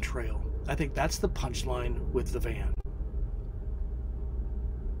your own trail. I think that's the punchline with the van.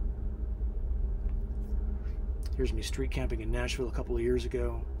 Here's me street camping in Nashville a couple of years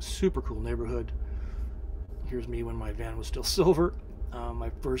ago. Super cool neighborhood. Here's me when my van was still silver.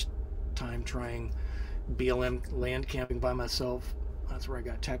 My first time trying BLM land camping by myself. That's where I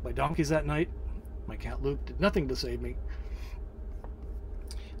got attacked by donkeys that night. My cat Luke did nothing to save me.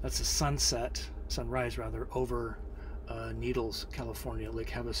 That's a sunrise rather, over Needles, California, Lake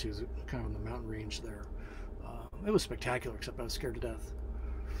Havasu, kind of in the mountain range there. It was spectacular, except I was scared to death.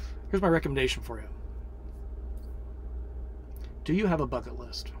 Here's my recommendation for you. Do you have a bucket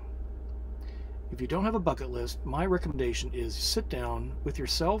list? If you don't have a bucket list, my recommendation is sit down with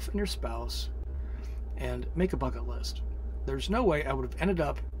yourself and your spouse and make a bucket list. There's no way I would have ended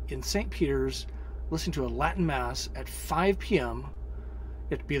up in St. Peter's listening to a Latin Mass at 5 p.m.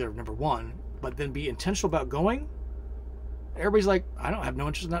 You have to be there, number one, but then be intentional about going. Everybody's like, I don't have no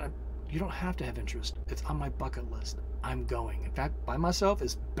interest in that. You don't have to have interest. It's on my bucket list. I'm going. In fact, by myself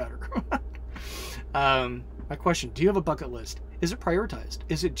is better. My question, do you have a bucket list? Is it prioritized?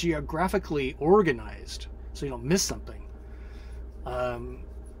 Is it geographically organized so you don't miss something?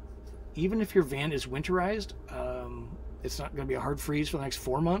 Even if your van is winterized, it's not going to be a hard freeze for the next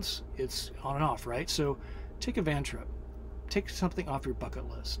 4 months. It's on and off, right? So take a van trip. Take something off your bucket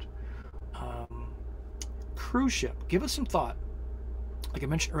list. Cruise ship. Give us some thought. Like I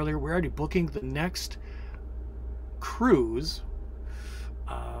mentioned earlier, we're already booking the next cruise.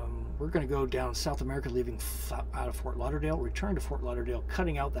 We're going to go down South America, leaving out of Fort Lauderdale, return to Fort Lauderdale,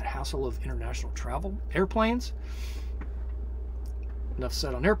 cutting out that hassle of international travel. Airplanes. Enough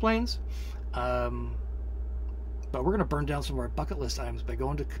said on airplanes. But we're going to burn down some of our bucket list items by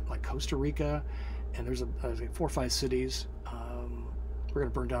going to like Costa Rica, and there's like 4 or 5 cities. We're going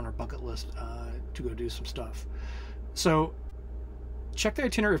to burn down our bucket list to go do some stuff. So check the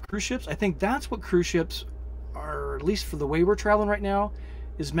itinerary of cruise ships. I think that's what cruise ships are, at least for the way we're traveling right now,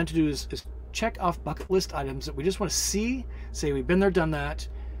 is meant to do is check off bucket list items that we just want to see, say we've been there, done that.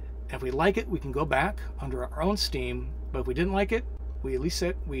 And if we like it, we can go back under our own steam. But if we didn't like it, we at least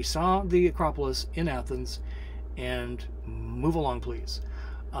said we saw the Acropolis in Athens and move along, please.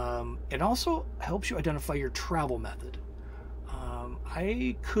 It also helps you identify your travel method.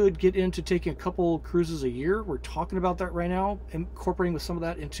 I could get into taking a couple cruises a year. We're talking about that right now, incorporating with some of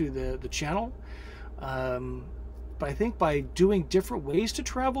that into the channel. But I think by doing different ways to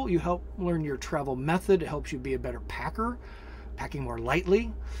travel, you help learn your travel method. It helps you be a better packer, packing more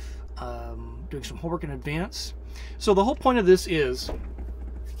lightly. doing some homework in advance. So the whole point of this is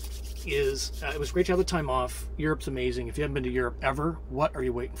it was great to have the time off. Europe's amazing. If you haven't been to Europe ever, what are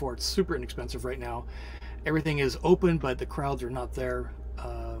you waiting for? It's super inexpensive right now. Everything is open, but the crowds are not there.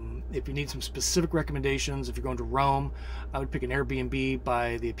 If you need some specific recommendations, if you're going to Rome, I would pick an Airbnb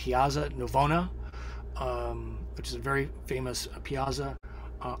by the Piazza Navona, which is a very famous piazza.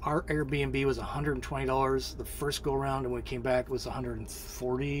 Our Airbnb was $120 the first go around, and when we came back, it was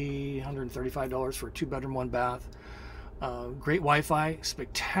 $135 for a 2-bedroom, 1-bath. Great Wi-Fi,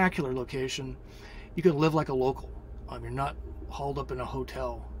 spectacular location. You can live like a local. You're not hauled up in a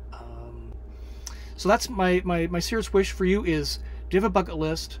hotel. So that's my serious wish for you is, do you have a bucket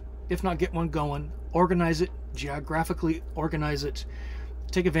list? If not, get one going. Organize it, geographically organize it.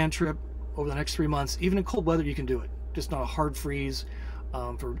 Take a van trip over the next 3 months. Even in cold weather, you can do it. Just not a hard freeze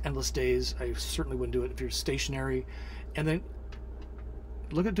for endless days. I certainly wouldn't do it if you're stationary. And then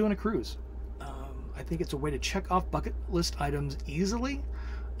look at doing a cruise. I think it's a way to check off bucket list items easily,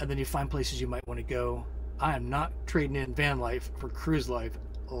 and then you find places you might want to go. I am not trading in van life for cruise life,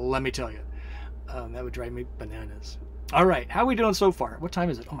 let me tell you. That would drive me bananas. All right, how are we doing so far? What time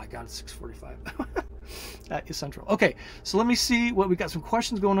is it? Oh my God, it's 6:45. That is central. Okay, so let me see what we got. Some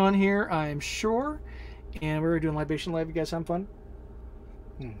questions going on here, I'm sure. And we're doing Libation Live. You guys having fun?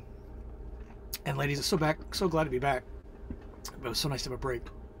 And ladies, it's so glad to be back. It was so nice to have a break.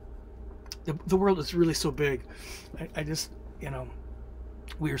 The world is really so big. I just,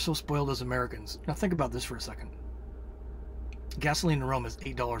 we are so spoiled as Americans. Now think about this for a second. Gasoline in Rome is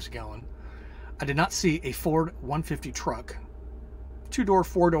 $8 a gallon. I did not see a Ford 150 truck, 2-door,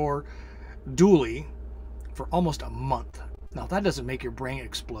 4-door, dually for almost a month. Now, if that doesn't make your brain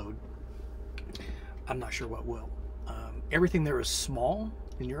explode, I'm not sure what will. Everything there is small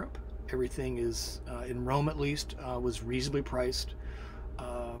in Europe. Everything is, in Rome at least, was reasonably priced.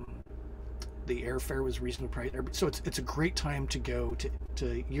 The airfare was reasonably priced. So it's a great time to go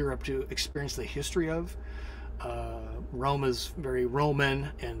to Europe to experience the history of. Rome is very Roman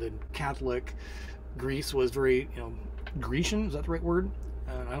and then Catholic. Greece was very, Grecian, is that the right word?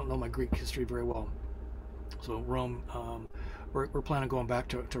 I don't know my Greek history very well. So Rome, we're planning on going back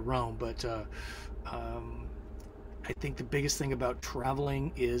to Rome, but I think the biggest thing about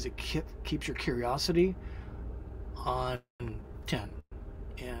traveling is it keeps your curiosity on 10.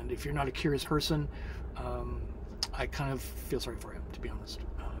 And if you're not a curious person, I kind of feel sorry for him, to be honest,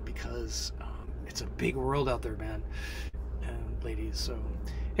 because it's a big world out there, man and ladies. So,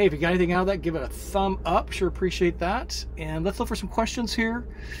 hey, if you got anything out of that, give it a thumb up. Sure appreciate that. And let's look for some questions here.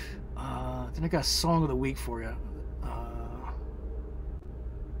 Then I got a song of the week for you.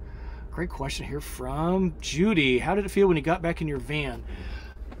 Great question here from Judy. How did it feel when you got back in your van?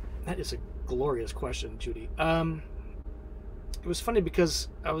 That is a glorious question, Judy. It was funny because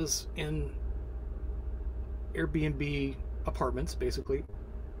I was in Airbnb apartments, basically.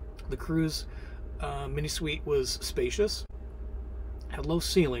 The cruise mini suite was spacious, had low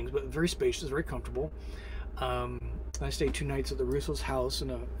ceilings, but very spacious, very comfortable. I stayed 2 nights at the Russo's house in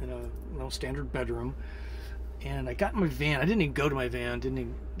a standard bedroom. And I got in my van. I didn't even go to my van. Didn't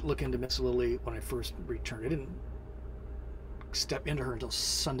even look into Miss Lily when I first returned. I didn't step into her until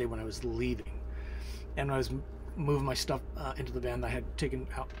Sunday when I was leaving. And when I was moving my stuff into the van that I had taken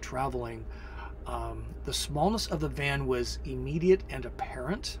out traveling, the smallness of the van was immediate and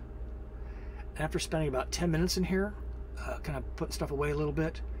apparent. And after spending about 10 minutes in here, kind of putting stuff away a little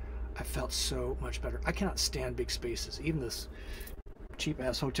bit, I felt so much better. I cannot stand big spaces. Even this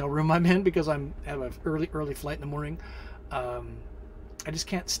cheap-ass hotel room I'm in, because I have an early flight in the morning. I just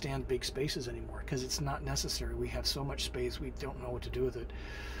can't stand big spaces anymore because it's not necessary. We have so much space, we don't know what to do with it.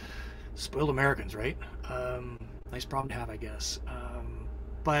 Spoiled Americans, right? Nice problem to have, I guess.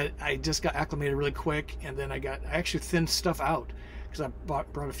 But I just got acclimated really quick, and then I actually thinned stuff out because I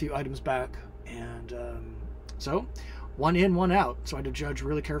brought a few items back, and so one in, one out. So I had to judge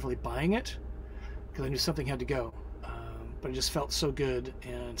really carefully buying it because I knew something had to go. But it just felt so good,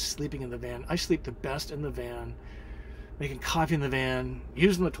 and sleeping in the van. I sleep the best in the van, making coffee in the van,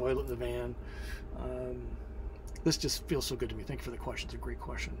 using the toilet in the van. This just feels so good to me. Thank you for the question. It's a great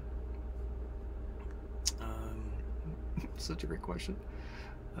question. Such a great question.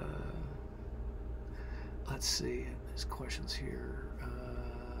 Let's see. There's questions here.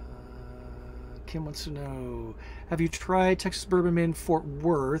 Kim wants to know, have you tried Texas bourbon made in Fort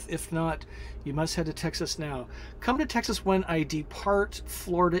Worth? If not, you must head to Texas now. Come to Texas when I depart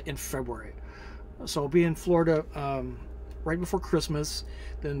Florida in February. So I'll be in Florida right before Christmas.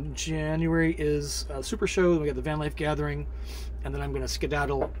 Then January is Super Show. Then we got the Van Life Gathering. And then I'm going to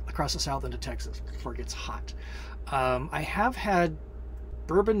skedaddle across the south into Texas before it gets hot. I have had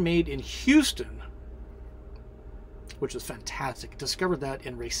bourbon made in Houston, which is fantastic. Discovered that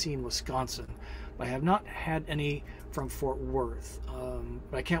in Racine, Wisconsin. But I have not had any from Fort Worth.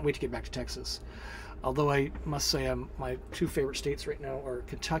 But I can't wait to get back to Texas. Although I must say my two favorite states right now are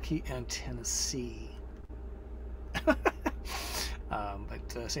Kentucky and Tennessee. But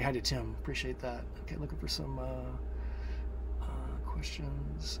say hi to Tim. Appreciate that. Okay, looking for some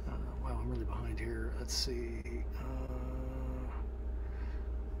questions. Wow, I'm really behind here. Let's see.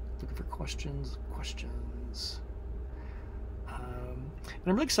 Looking for questions. And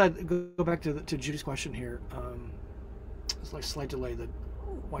I'm really excited to go back to Judy's question here. It's like a slight delay. The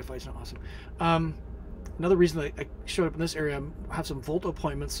Wi-Fi is not awesome. Another reason that I showed up in this area, I have some Volta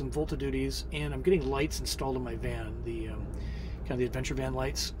appointments, some Volta duties, and I'm getting lights installed in my van, the kind of the adventure van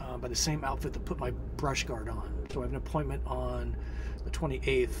lights, by the same outfit that put my brush guard on. So I have an appointment on the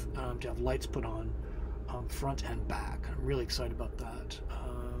 28th to have lights put on front and back. I'm really excited about that.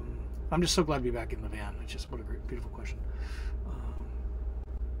 I'm just so glad to be back in the van. It's just what a great, beautiful question.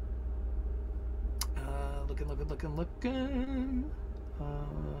 Looking.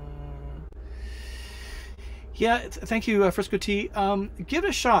 Yeah, thank you, Frisco T. Give it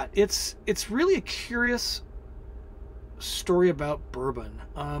a shot. It's really a curious story about bourbon.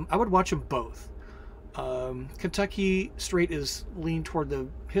 I would watch them both. Kentucky Straight is leaned toward the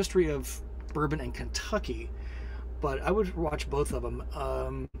history of bourbon and Kentucky, but I would watch both of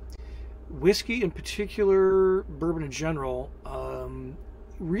them. Whiskey in particular, bourbon in general,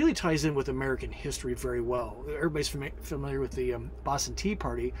 really ties in with American history very well. Everybody's familiar with the Boston Tea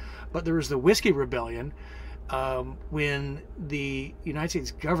Party, but there was the Whiskey Rebellion when the United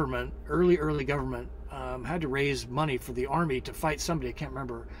States government, early government, had to raise money for the army to fight somebody, I can't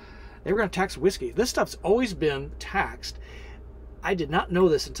remember. They were going to tax whiskey. This stuff's always been taxed. I did not know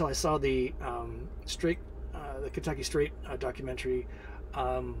this until I saw the Kentucky Straight documentary.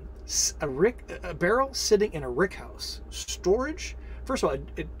 A barrel sitting in a rick house. Storage, first of all,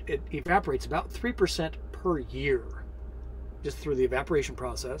 it evaporates about 3% per year, just through the evaporation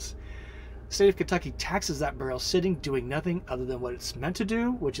process. The state of Kentucky taxes that barrel sitting, doing nothing other than what it's meant to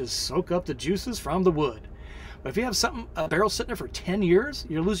do, which is soak up the juices from the wood. But if you have a barrel sitting there for 10 years,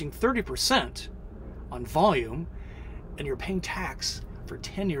 you're losing 30% on volume, and you're paying tax for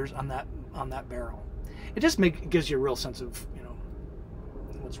 10 years on that barrel. It just gives you a real sense of, you know,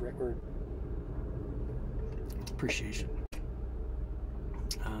 what's the right word? Appreciation.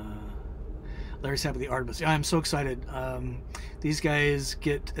 Larry's happy the Artemis. Yeah, I'm so excited. These guys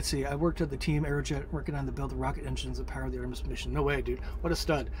let's see, I worked at the team Aerojet working on the build of rocket engines that power the Artemis mission. No way, dude. What a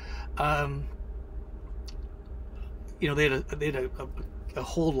stud. You know, they had a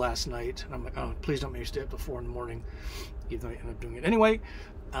hold last night, and I'm like, oh, please don't make me stay up till 4 in the morning, even though I ended up doing it anyway.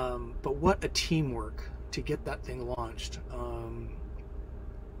 But what a teamwork to get that thing launched.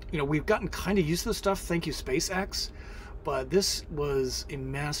 You know, we've gotten kind of used to this stuff, thank you SpaceX, but this was a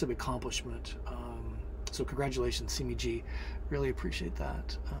massive accomplishment. So congratulations, CMG. Really appreciate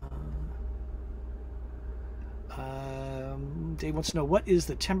that. Dave wants to know, what is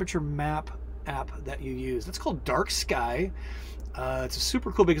the temperature map app that you use? That's called Dark Sky. It's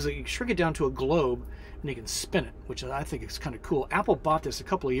super cool because you can shrink it down to a globe and you can spin it, which I think is kind of cool. Apple bought this a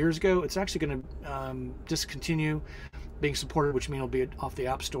couple of years ago. It's actually going to discontinue being supported, which means it'll be off the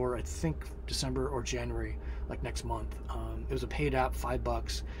App Store, I think December or January, like next month. It was a paid app,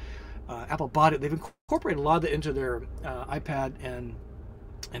 $5. Apple bought it. They've incorporated a lot of it into their iPad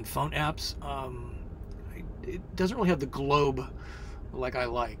and phone apps. It doesn't really have the globe like I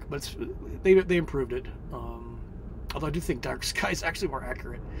like, but they improved it. Although I do think Dark Sky is actually more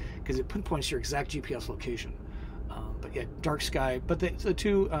accurate because it pinpoints your exact GPS location. But yeah, Dark Sky. But the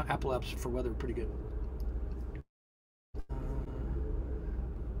two Apple apps for weather are pretty good.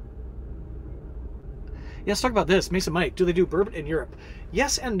 Yeah, let's talk about this. Mason Mike, do they do bourbon in Europe?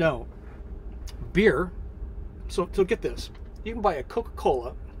 Yes and no. Beer. So get this. You can buy a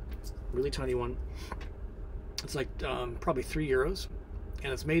Coca-Cola, really tiny one. It's like probably €3,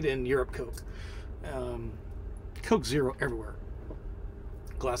 and it's made in Europe. Coke. Coke Zero everywhere.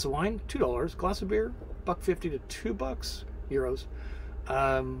 Glass of wine, $2. Glass of beer, $1.50 to €2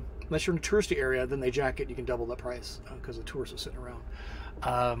 Unless you're in a touristy area, then they jack it. You can double the price because the tourists are sitting around.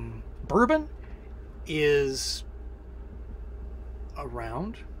 Bourbon is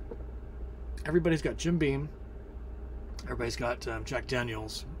around. Everybody's got Jim Beam. Everybody's got Jack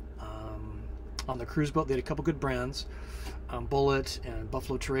Daniels. On the cruise boat, they had a couple good brands. Bullet and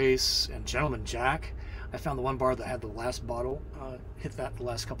Buffalo Trace and Gentleman Jack. I found the one bar that had the last bottle. Hit that the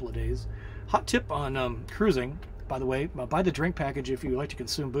last couple of days. Hot tip on cruising, by the way, buy the drink package if you like to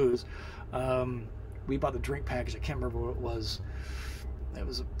consume booze. We bought the drink package. I can't remember what it was. It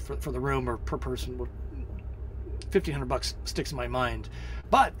was for the room or per person. $1,500 sticks in my mind,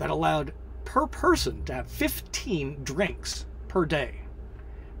 but that allowed per person to have 15 drinks per day.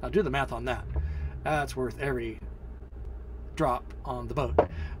 Now do the math on that. That's worth every drop on the boat.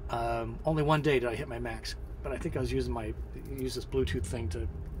 Only one day did I hit my max, but I think I was using this Bluetooth thing to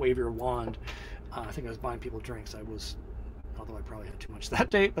wave your wand. I think I was buying people drinks. Although I probably had too much that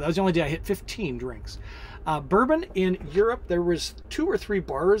day, but that was the only day I hit 15 drinks. Bourbon in Europe, there was 2 or 3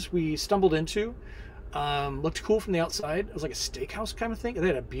 bars we stumbled into. Looked cool from the outside. It was like a steakhouse kind of thing. They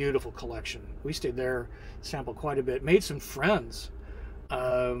had a beautiful collection. We stayed there, sampled quite a bit, made some friends,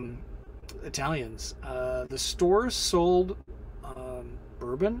 Italians. The stores sold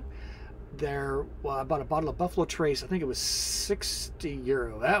bourbon. There, well, I bought a bottle of Buffalo Trace. I think it was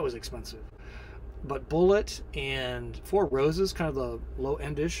 €60. That was expensive. But Bullet and Four Roses, kind of the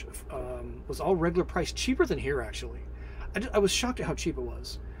low-end-ish, was all regular price, cheaper than here actually. I was shocked at how cheap it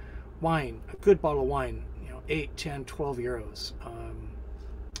was. Wine, a good bottle of wine, 8, 10, 12 euros.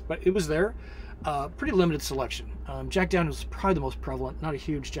 But it was there. Pretty limited selection. Jack Daniels is probably the most prevalent. Not a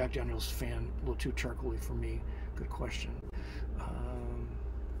huge Jack Daniels fan. A little too charcoaly for me. Good question.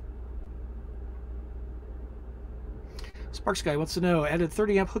 Sparks Guy wants to know, added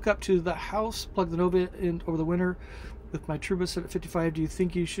 30 amp hookup to the house, plugged the Nova in over the winter with my Truba set at 55. Do you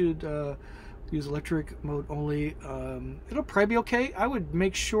think you should use electric mode only? It'll probably be okay. I would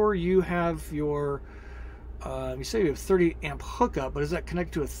make sure you have your, you say you have 30 amp hookup, but is that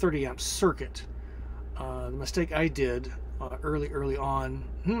connected to a 30 amp circuit? The mistake I did early on,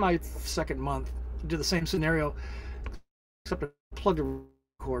 my second month, did the same scenario, except I plugged a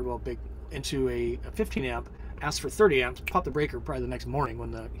cord, well, big, into a 15 amp, asked for 30 amps, popped the breaker probably the next morning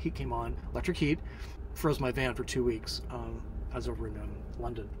when the heat came on, electric heat, froze my van for 2 weeks. I was over in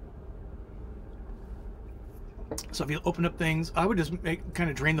London. So if you open up things, I would just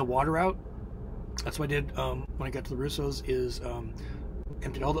kind of drain the water out. That's what I did when I got to the Russos, is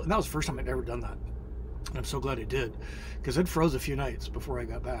emptied all the, and that was the first time I'd ever done that. And I'm so glad I did, because it froze a few nights before I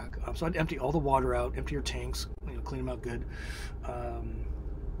got back. So I'd empty all the water out, empty your tanks, clean them out good,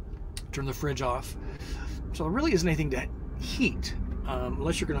 turn the fridge off. So there really isn't anything to heat,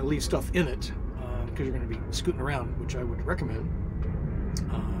 unless you're going to leave stuff in it, because you're going to be scooting around, which I would recommend.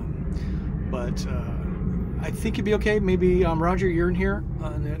 But I think you'd be okay. Maybe Roger, you're in here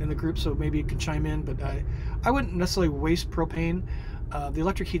in the group, so maybe you can chime in. But I wouldn't necessarily waste propane. The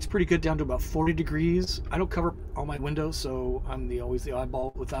electric heat's pretty good down to about 40 degrees. I don't cover all my windows, so I'm always the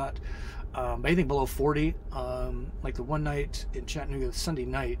oddball with that. But anything below 40, like the one night in Chattanooga, the Sunday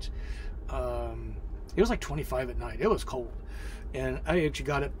night, it was like 25 at night. It was cold, and I actually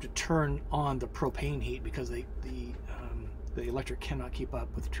got it to turn on the propane heat because the electric cannot keep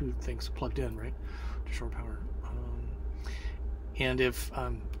up with 2 things plugged in, right, to shore power. And if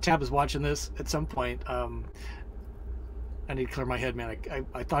Tab is watching this at some point, I need to clear my head, man.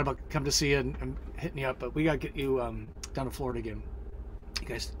 I thought about coming to see you and hitting you up, but we got to get you down to Florida again. You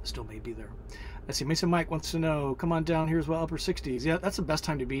guys still may be there. Let's see, Mason Mike wants to know, come on down here as well, upper 60s. Yeah, that's the best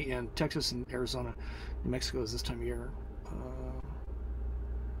time to be in Texas and Arizona. New Mexico is this time of year.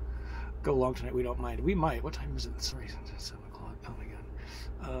 Go long tonight, we don't mind. We might. What time is it? Sorry, 7 o'clock. Oh my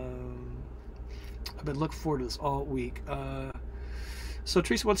God. I've been looking forward to this all week. So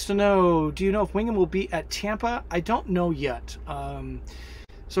Teresa wants to know, do you know if Wingham will be at Tampa? I don't know yet.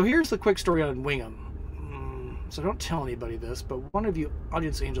 So here's the quick story on Wingham. So don't tell anybody this, but one of you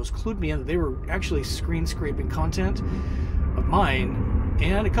audience angels clued me in that they were actually screen scraping content of mine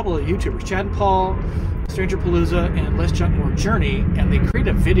and a couple of YouTubers, Chad and Paul, Stranger Palooza, and Let's Junk More Journey, and they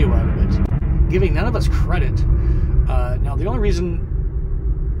created a video out of it, giving none of us credit. Now the only reason,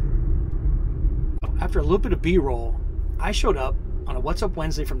 after a little bit of B-roll, I showed up on a What's Up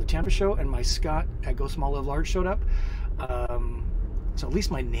Wednesday from the Tampa show, and my Scott at Go Small Live Large showed up. So at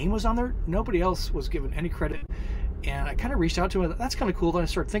least my name was on there. Nobody else was given any credit. And I kind of reached out to him. That's kind of cool. Then I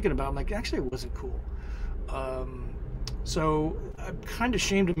started thinking about it. I'm like, actually, it wasn't cool. So I kind of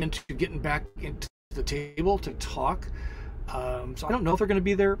shamed him into getting back into the table to talk. So I don't know if they're going to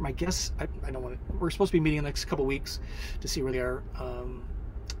be there. My guess, I don't want to. We're supposed to be meeting in the next couple weeks to see where they are.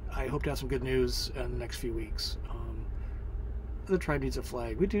 I hope to have some good news in the next few weeks. The tribe needs a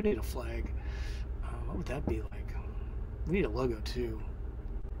flag. We do need a flag. What would that be like? We need a logo too.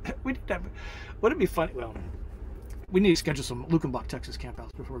 We need to have, would it be funny? Well, we need to schedule some Lukenbach, Texas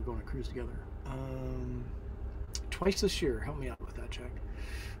campouts before we're going to cruise together. Twice this year. Help me out with that, Jack.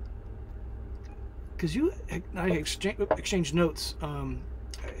 Because I exchange notes.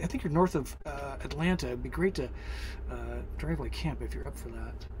 I think you're north of Atlanta. It'd be great to drive like camp if you're up for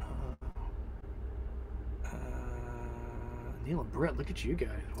that. Neil and Britt, look at you guys.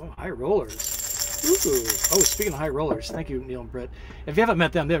 Oh, high rollers. Ooh. Oh, speaking of high rollers, thank you, Neil and Britt. If you haven't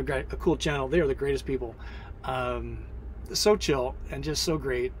met them, they have a cool channel. They are the greatest people. So chill and just so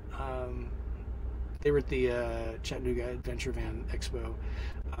great. They were at the Chattanooga Adventure Van Expo.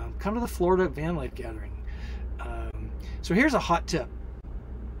 Come to the Florida Van Life Gathering. So here's a hot tip.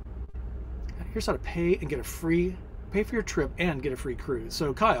 Here's how to pay for your trip and get a free cruise.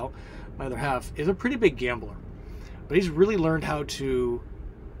 So Kyle, my other half, is a pretty big gambler, but he's really learned how to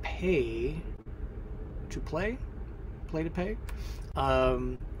pay to play to pay.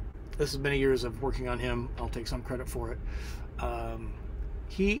 This is many years of working on him. I'll take some credit for it.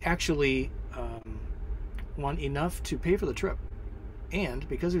 He actually won enough to pay for the trip, and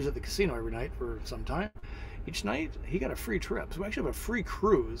because he was at the casino every night for some time, each night he got a free trip. So we actually have a free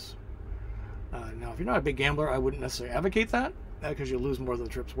cruise. Now, if you're not a big gambler, I wouldn't necessarily advocate that because you'll lose more than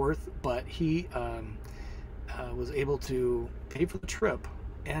the trip's worth. But he was able to pay for the trip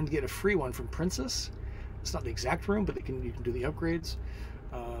and get a free one from Princess. It's not the exact room, but you can do the upgrades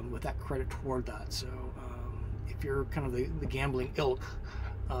with that credit toward that. So if you're kind of the gambling ilk,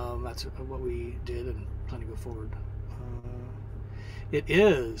 that's what we did and plan to go forward. It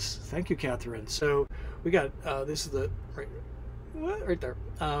is. Thank you, Catherine. So we got this is the right there.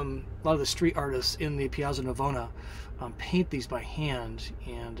 A lot of the street artists in the Piazza Navona paint these by hand,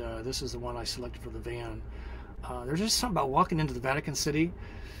 and this is the one I selected for the van. There's just something about walking into the Vatican City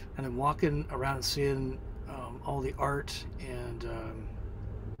and then walking around and seeing all the art, and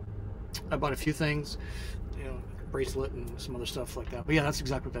I bought a few things, you know, bracelet and some other stuff like that. But yeah, that's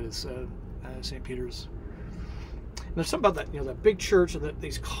exactly what that is, St. Peter's. And there's something about that, you know, that big church and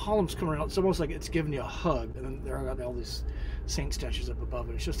these columns coming around. It's almost like it's giving you a hug, and then there are all these saint statues up above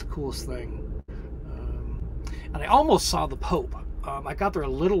it. It's just the coolest thing. And I almost saw the Pope. I got there a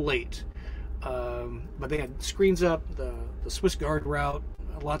little late, but they had screens up, the Swiss Guard route,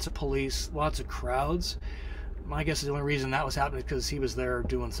 lots of police, lots of crowds. My guess is the only reason that was happening is because he was there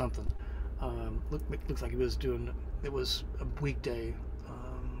doing something. Looks like he was doing, it was a weekday,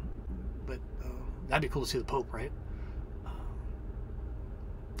 but that'd be cool to see the Pope, right?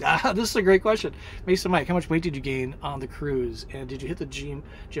 This is a great question. Mason Mike, how much weight did you gain on the cruise? And did you hit the gym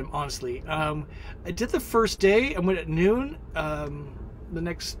honestly? I did the first day. I went at noon. The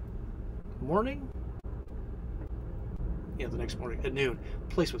next morning? Yeah, the next morning at noon.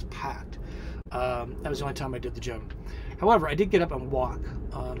 The place was packed. That was the only time I did the gym. However, I did get up and walk.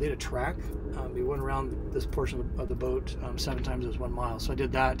 They had a track. We went around this portion of the boat 7 times. It was 1 mile. So I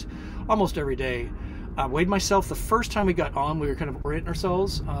did that almost every day. Weighed myself the first time we got on. We were kind of orienting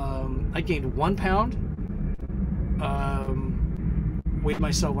ourselves. I gained 1 pound. Weighed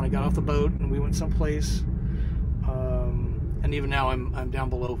myself when I got off the boat and we went someplace. And even now I'm down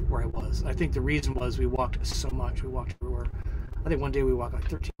below where I was. I think the reason was we walked so much. We walked everywhere. I think one day we walked like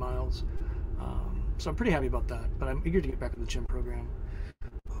 13 miles. So I'm pretty happy about that. But I'm eager to get back in the gym program.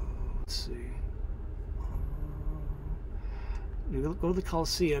 Let's see. Go to the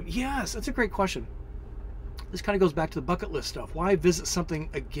Coliseum. Yes, that's a great question. This kind of goes back to the bucket list stuff. Why visit something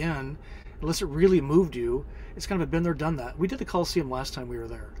again unless it really moved you? It's kind of a been there, done that. We did the Coliseum last time we were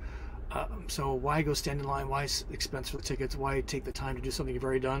there. So why go stand in line? Why expense for the tickets? Why take the time to do something you've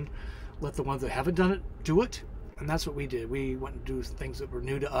already done? Let the ones that haven't done it do it. And that's what we did. We went and do things that were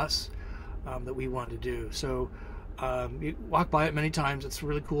new to us that we wanted to do. So you walk by it many times. It's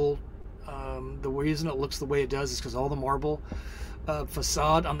really cool. The reason it looks the way it does is because all the marble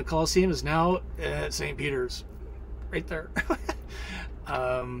facade on the Coliseum is now at St. Peter's, right there.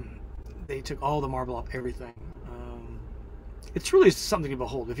 They took all the marble off everything. It's really something to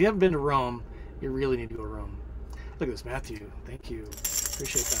behold. If you haven't been to Rome, you really need to go to Rome. Look at this, Matthew. Thank you.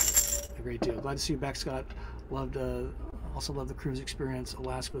 Appreciate that a great deal. Glad to see you back, Scott. Also loved the cruise experience.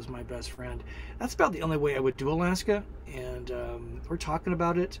 Alaska was my best friend. That's about the only way I would do Alaska, and we're talking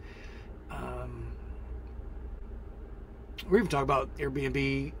about it. We're even talking about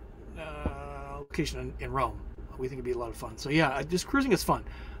Airbnb location in Rome. We think it'd be a lot of fun. So yeah, just cruising is fun.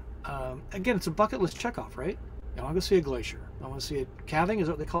 Again, it's a bucket list checkoff, right? I want to go see a glacier. I want to see it. Calving is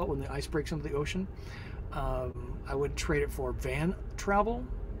what they call it when the ice breaks into the ocean. I wouldn't trade it for van travel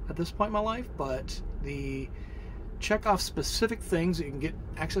at this point in my life, but the check off specific things that you can get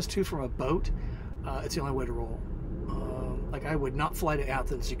access to from a boat, it's the only way to roll. Like I would not fly to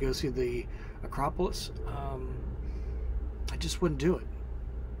Athens to go see the Acropolis. I just wouldn't do it.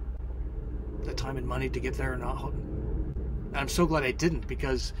 The time and money to get there, and I'm so glad I didn't,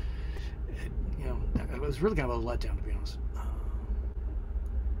 because you know, it was really kind of a letdown, to be honest.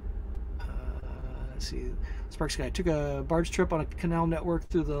 Let's see. Sparks Guy took a barge trip on a canal network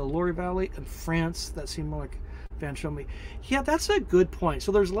through the Loire Valley in France. That seemed more like Van showed me. Yeah, that's a good point.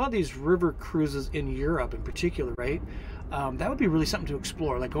 So there's a lot of these river cruises in Europe in particular, right? That would be really something to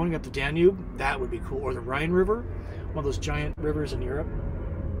explore, like going up the Danube. That would be cool, or the Rhine River, one of those giant rivers in Europe.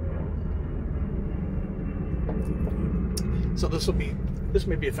 So this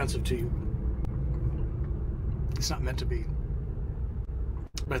may be offensive to you. It's not meant to be.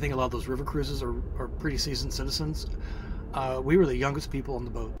 But I think a lot of those river cruises are pretty seasoned citizens. We were the youngest people on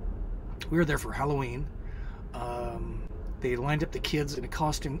the boat. We were there for Halloween. They lined up the kids in a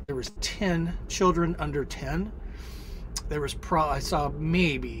costume. There was 10 children under 10. There was I saw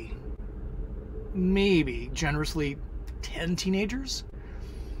maybe generously 10 teenagers.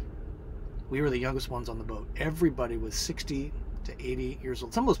 We were the youngest ones on the boat. Everybody was 60 to 80 years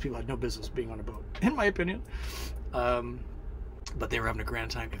old. Some of those people had no business being on a boat, in my opinion. But they were having a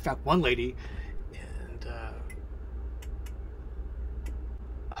grand time. In fact, one lady, and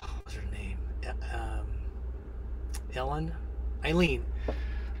what's her name? Eileen, I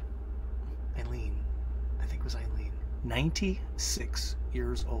think it was Eileen, 96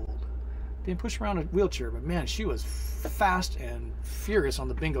 years old, being pushed around in a wheelchair, but man, she was fast and furious on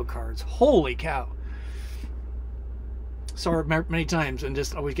the bingo cards. Holy cow. Saw her many times and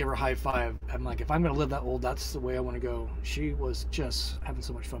just always gave her a high five. I'm like, if I'm going to live that old, that's the way I want to go. She was just having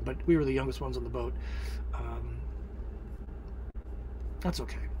so much fun, but we were the youngest ones on the boat. That's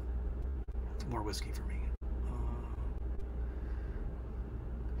okay. More whiskey for me.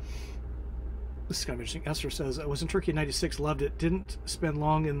 This is kind of interesting. Esther says, I was in Turkey in 96, loved it. Didn't spend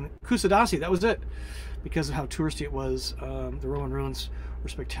long in Kusadasi. That was it. Because of how touristy it was. The Roman ruins were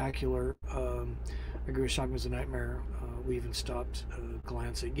spectacular. I agree with shopping was a nightmare. We even stopped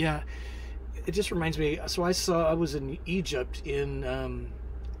glancing. Yeah, it just reminds me. So I was in Egypt in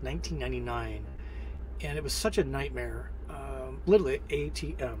 1999. And it was such a nightmare. Literally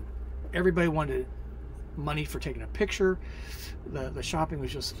ATM. Everybody wanted money for taking a picture. The shopping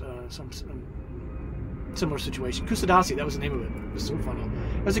was just some similar situation. Kusadasi, that was the name of it. It was so funny.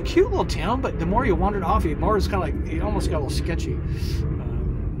 It was a cute little town, but the more you wandered off, the more it's kind of like, it almost got a little sketchy.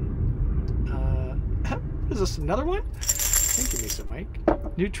 Is this another one? Thank you, Misa Mike.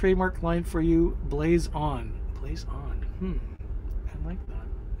 New trademark line for you, Blaze On. Blaze On. I like that.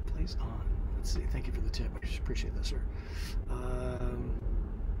 Blaze On. Let's see. Thank you for the tip. I appreciate that, sir.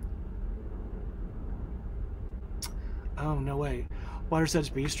 Oh, no way. Water's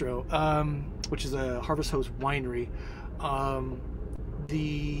Edge Bistro, which is a Harvest Host winery. To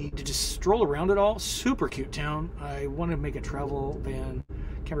just stroll around it all, super cute town. I want to make a camper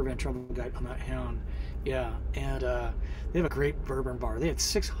van travel guide on that town. Yeah, and they have a great bourbon bar. They had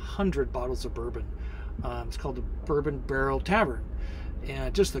 600 bottles of bourbon. It's called the Bourbon Barrel Tavern.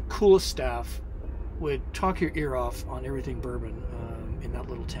 And just the coolest staff would talk your ear off on everything bourbon in that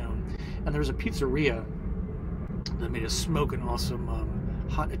little town. And there was a pizzeria that made a smoking awesome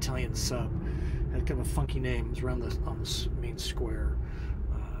hot Italian sub. It had kind of a funky name. It was around on this main square.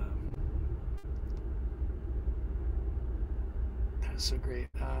 That is so great.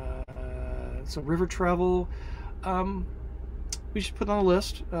 So river travel, we should put on a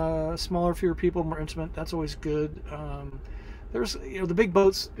list. Smaller, fewer people, more intimate. That's always good. There's, the big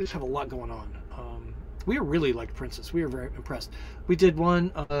boats just have a lot going on. We really liked Princess. We were very impressed. We did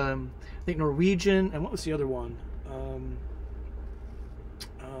one, I think Norwegian, and what was the other one?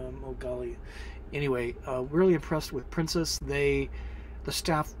 Oh golly. Anyway, really impressed with Princess. The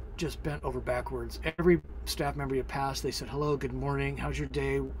staff just bent over backwards. Every staff member you passed, they said, hello, good morning, how's your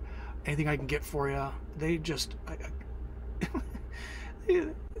day? Anything I can get for you? They just,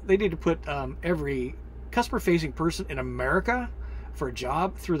 they need to put every customer-facing person in America for a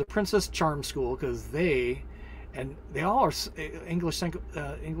job through the Princess Charm School, because they all are English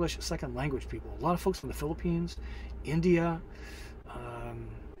second language people. A lot of folks from the Philippines, India.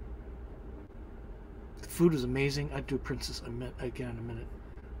 The food was amazing. I'd do Princess again in a minute.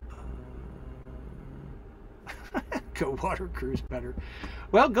 Go water cruise better.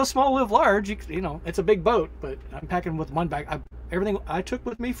 Well, go small, live large. You know, it's a big boat, but I'm packing with one bag. Everything I took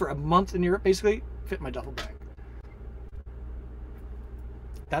with me for a month in Europe basically fit in my duffel bag.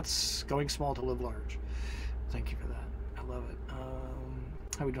 That's going small to live large. Thank you for that. I love it. How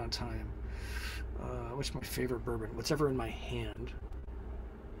are we doing on time? What's my favorite bourbon? What's ever in my hand?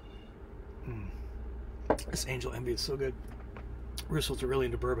 This Angel Envy is so good. Russells are really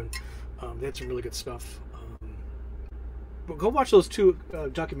into bourbon. They had some really good stuff. But go watch those two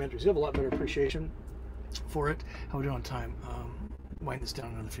documentaries. You have a lot better appreciation for it. How are we doing on time? Wind this down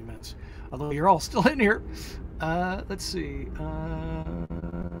in another few minutes. Although you're all still in here. Let's see.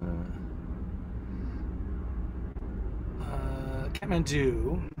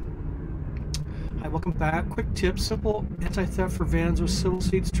 Kathmandu. Hi, welcome back. Quick tip, simple anti-theft for vans with swivel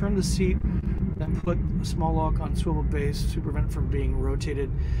seats. Turn the seat, then put a small lock on swivel base to prevent it from being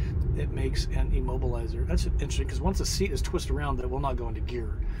rotated. It makes an immobilizer. That's interesting because once the seat is twisted around, that will not go into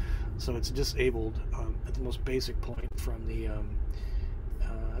gear. So it's disabled at the most basic point from the,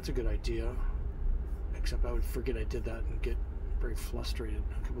 that's a good idea. Except I would forget I did that and get very frustrated.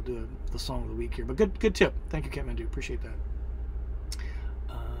 Okay, we'll do the song of the week here. But good tip. Thank you, Kathmandu. Appreciate that.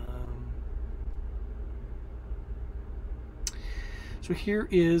 So here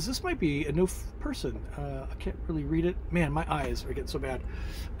is, this might be a new person. I can't really read it. Man, my eyes are getting so bad.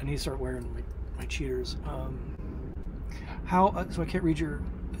 I need to start wearing my cheaters. So I can't read your,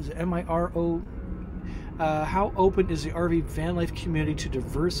 is it M-I-R-O? How open is the RV van life community to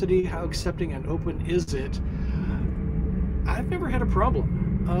diversity? How accepting and open is it? I've never had a problem.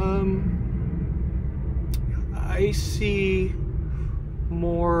 I see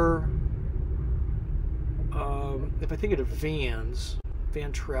more, if I think of the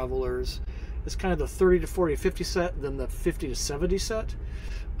van travelers, it's kind of the 30 to 40 to 50 set, then the 50 to 70 set.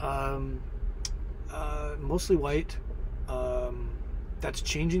 Mostly white. That's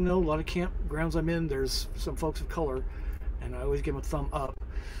changing though. A lot of campgrounds I'm in, there's some folks of color, and I always give them a thumb up.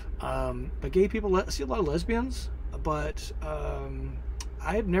 But gay people, I see a lot of lesbians, but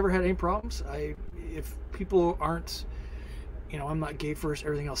I've never had any problems. If people aren't, I'm not gay first,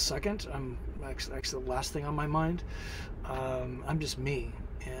 everything else second. I'm actually the last thing on my mind. I'm just me,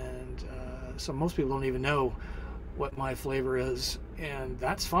 and so most people don't even know what my flavor is, and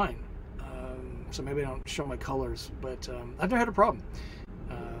that's fine. So maybe I don't show my colors, but I've never had a problem.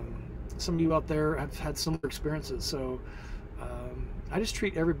 Some of you out there have had similar experiences, so I just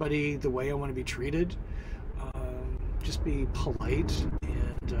treat everybody the way I want to be treated. Just be polite,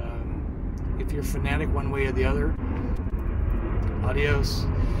 and if you're a fanatic one way or the other, adios.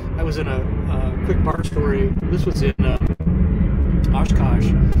 I was in a quick bar story. This was in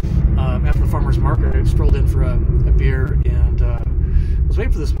Oshkosh. After the farmer's market, I strolled in for a beer, and I was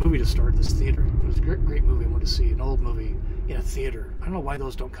waiting for this movie to start, this theater. It was a great movie I wanted to see, an old movie in a theater. I don't know why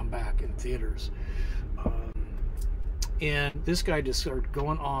those don't come back in theaters. And this guy just started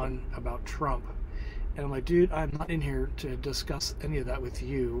going on about Trump. And I'm like, dude, I'm not in here to discuss any of that with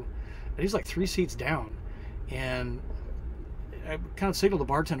you. And he's like 3 seats down. And I kind of signaled the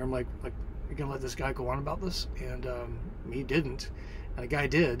bartender, I'm like, you're going to let this guy go on about this? And he didn't. And the guy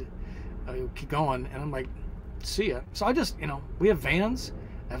did. Keep going. And I'm like, see ya. So I just, we have vans.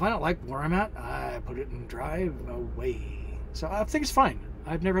 If I don't like where I'm at, I put it in drive away. So I think it's fine.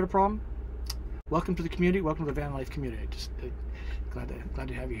 I've never had a problem. Welcome to the community. Welcome to the van life community. Glad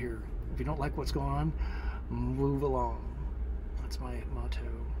to have you here. If you don't like what's going on, move along. That's my motto.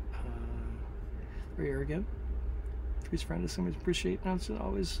 There you are again. Tree's friend is somebody appreciate. I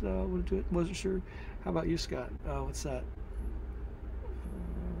always want to do it. Wasn't sure. How about you, Scott? What's that?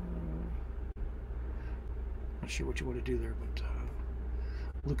 Not sure what you want to do there, but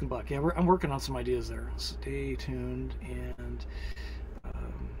Luke and Buck. Yeah, I'm working on some ideas there. Stay tuned, and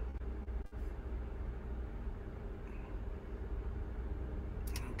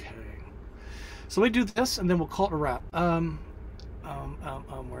okay. So we do this, and then we'll call it a wrap. Where am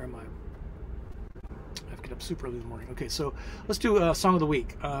I? I have to get up super early in the morning. Okay, so let's do a song of the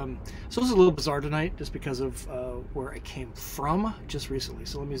week. So this is a little bizarre tonight, just because of where I came from just recently.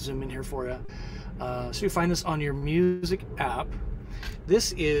 So let me zoom in here for you. So you find this on your music app.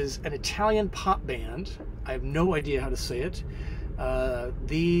 This is an Italian pop band. I have no idea how to say it.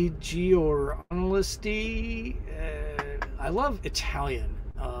 The Giornalisti. I love Italian.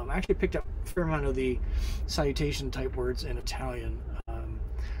 I actually picked up a fair amount of the salutation type words in Italian.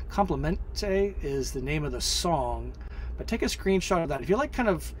 Complimente is the name of the song, but take a screenshot of that. If you like kind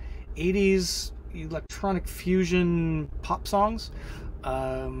of 80s electronic fusion pop songs,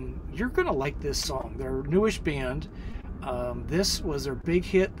 you're gonna like this song. They're a newish band. This was their big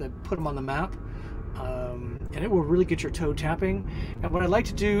hit that put them on the map, and it will really get your toe tapping. And what I like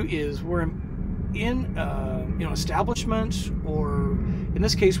to do is, we're in establishment, or in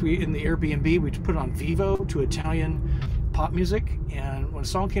this case, in the Airbnb, we put it on Vivo to Italian pop music. And when a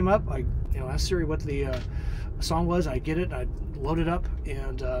song came up, I asked Siri what the song was. I get it, and I load it up,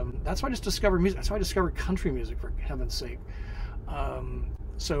 and that's how I just discovered music. That's how I discovered country music, for heaven's sake.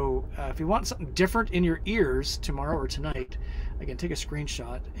 So if you want something different in your ears tomorrow or tonight, again, take a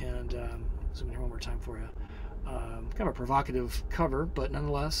screenshot and zoom in here one more time for you. Kind of a provocative cover, but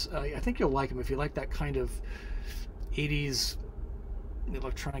nonetheless, I think you'll like them if you like that kind of 80s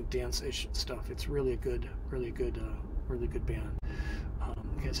electronic dance-ish stuff. It's really a good band.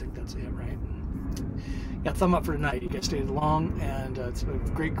 Okay, I think that's it, right? yeah, thumb up for tonight. You guys stayed long, and it's a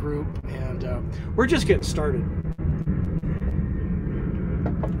great group, and we're just getting started.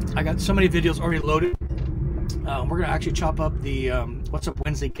 I got so many videos already loaded. We're going to actually chop up the What's Up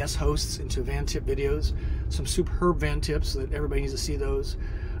Wednesday guest hosts into van tip videos. Some superb van tips that everybody needs to see those.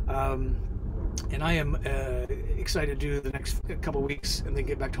 And I am excited to do the next couple weeks and then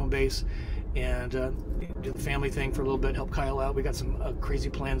get back to home base and do the family thing for a little bit, help Kyle out. We got some crazy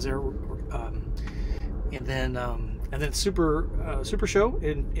plans there. And then super show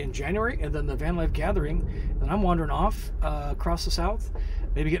in January, and then the van life gathering. And I'm wandering off across the South,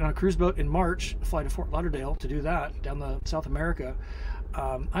 maybe getting on a cruise boat in March, fly to Fort Lauderdale to do that down the South America.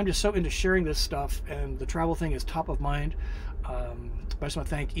 I'm just so into sharing this stuff, and the travel thing is top of mind. I just want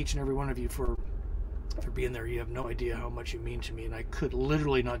to thank each and every one of you for being there. You have no idea how much you mean to me, and I could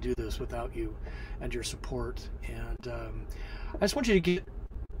literally not do this without you and your support. And I just want you to get,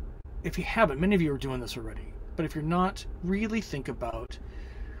 if you haven't, many of you are doing this already, but if you're not, really think about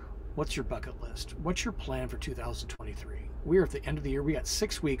what's your bucket list. What's your plan for 2023? We are at the end of the year. We got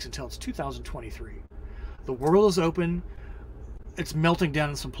 6 weeks until it's 2023. The world is open. It's melting down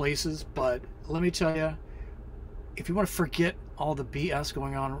in some places, but let me tell you, if you want to forget all the BS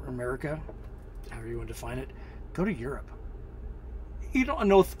going on in America, however you want to define it, go to Europe. You don't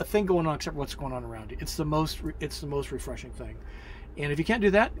know a thing going on except what's going on around you. It's the most refreshing thing. And if you can't do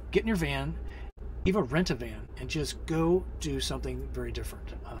that, get in your van, even rent a van, and just go do something very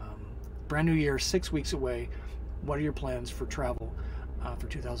different. Brand new year, 6 weeks away. What are your plans for travel for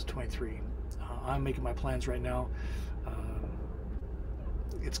 2023? I'm making my plans right now.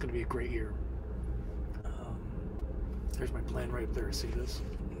 It's going to be a great year. There's my plan right up there. See this?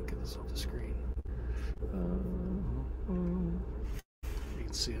 Get this off the screen. You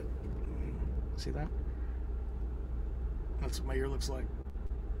can see it. See that? That's what my year looks like.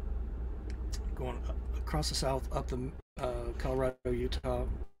 Going across the South, up the Colorado, Utah,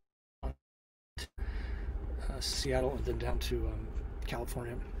 Seattle, and then down to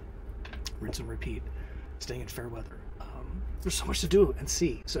California. Rinse and repeat. Staying in fair weather. There's so much to do and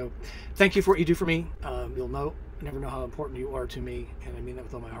see. So thank you for what you do for me. You'll never know how important you are to me, and I mean that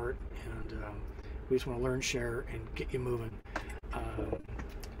with all my heart. And we just want to learn, share, and get you moving,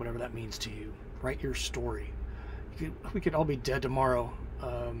 whatever that means to you. Write your story. We could all be dead tomorrow.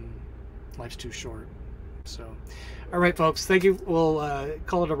 Life's too short. So, all right, folks, thank you. We'll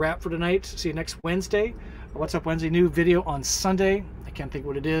call it a wrap for tonight. See you next Wednesday. What's Up Wednesday, new video on Sunday. I can't think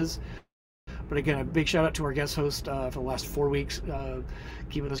what it is. But again, a big shout out to our guest host for the last 4 weeks,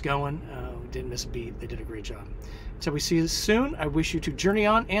 keeping us going. We didn't miss a beat. They did a great job. So we see you soon. I wish you to journey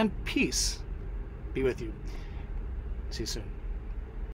on, and peace be with you. See you soon.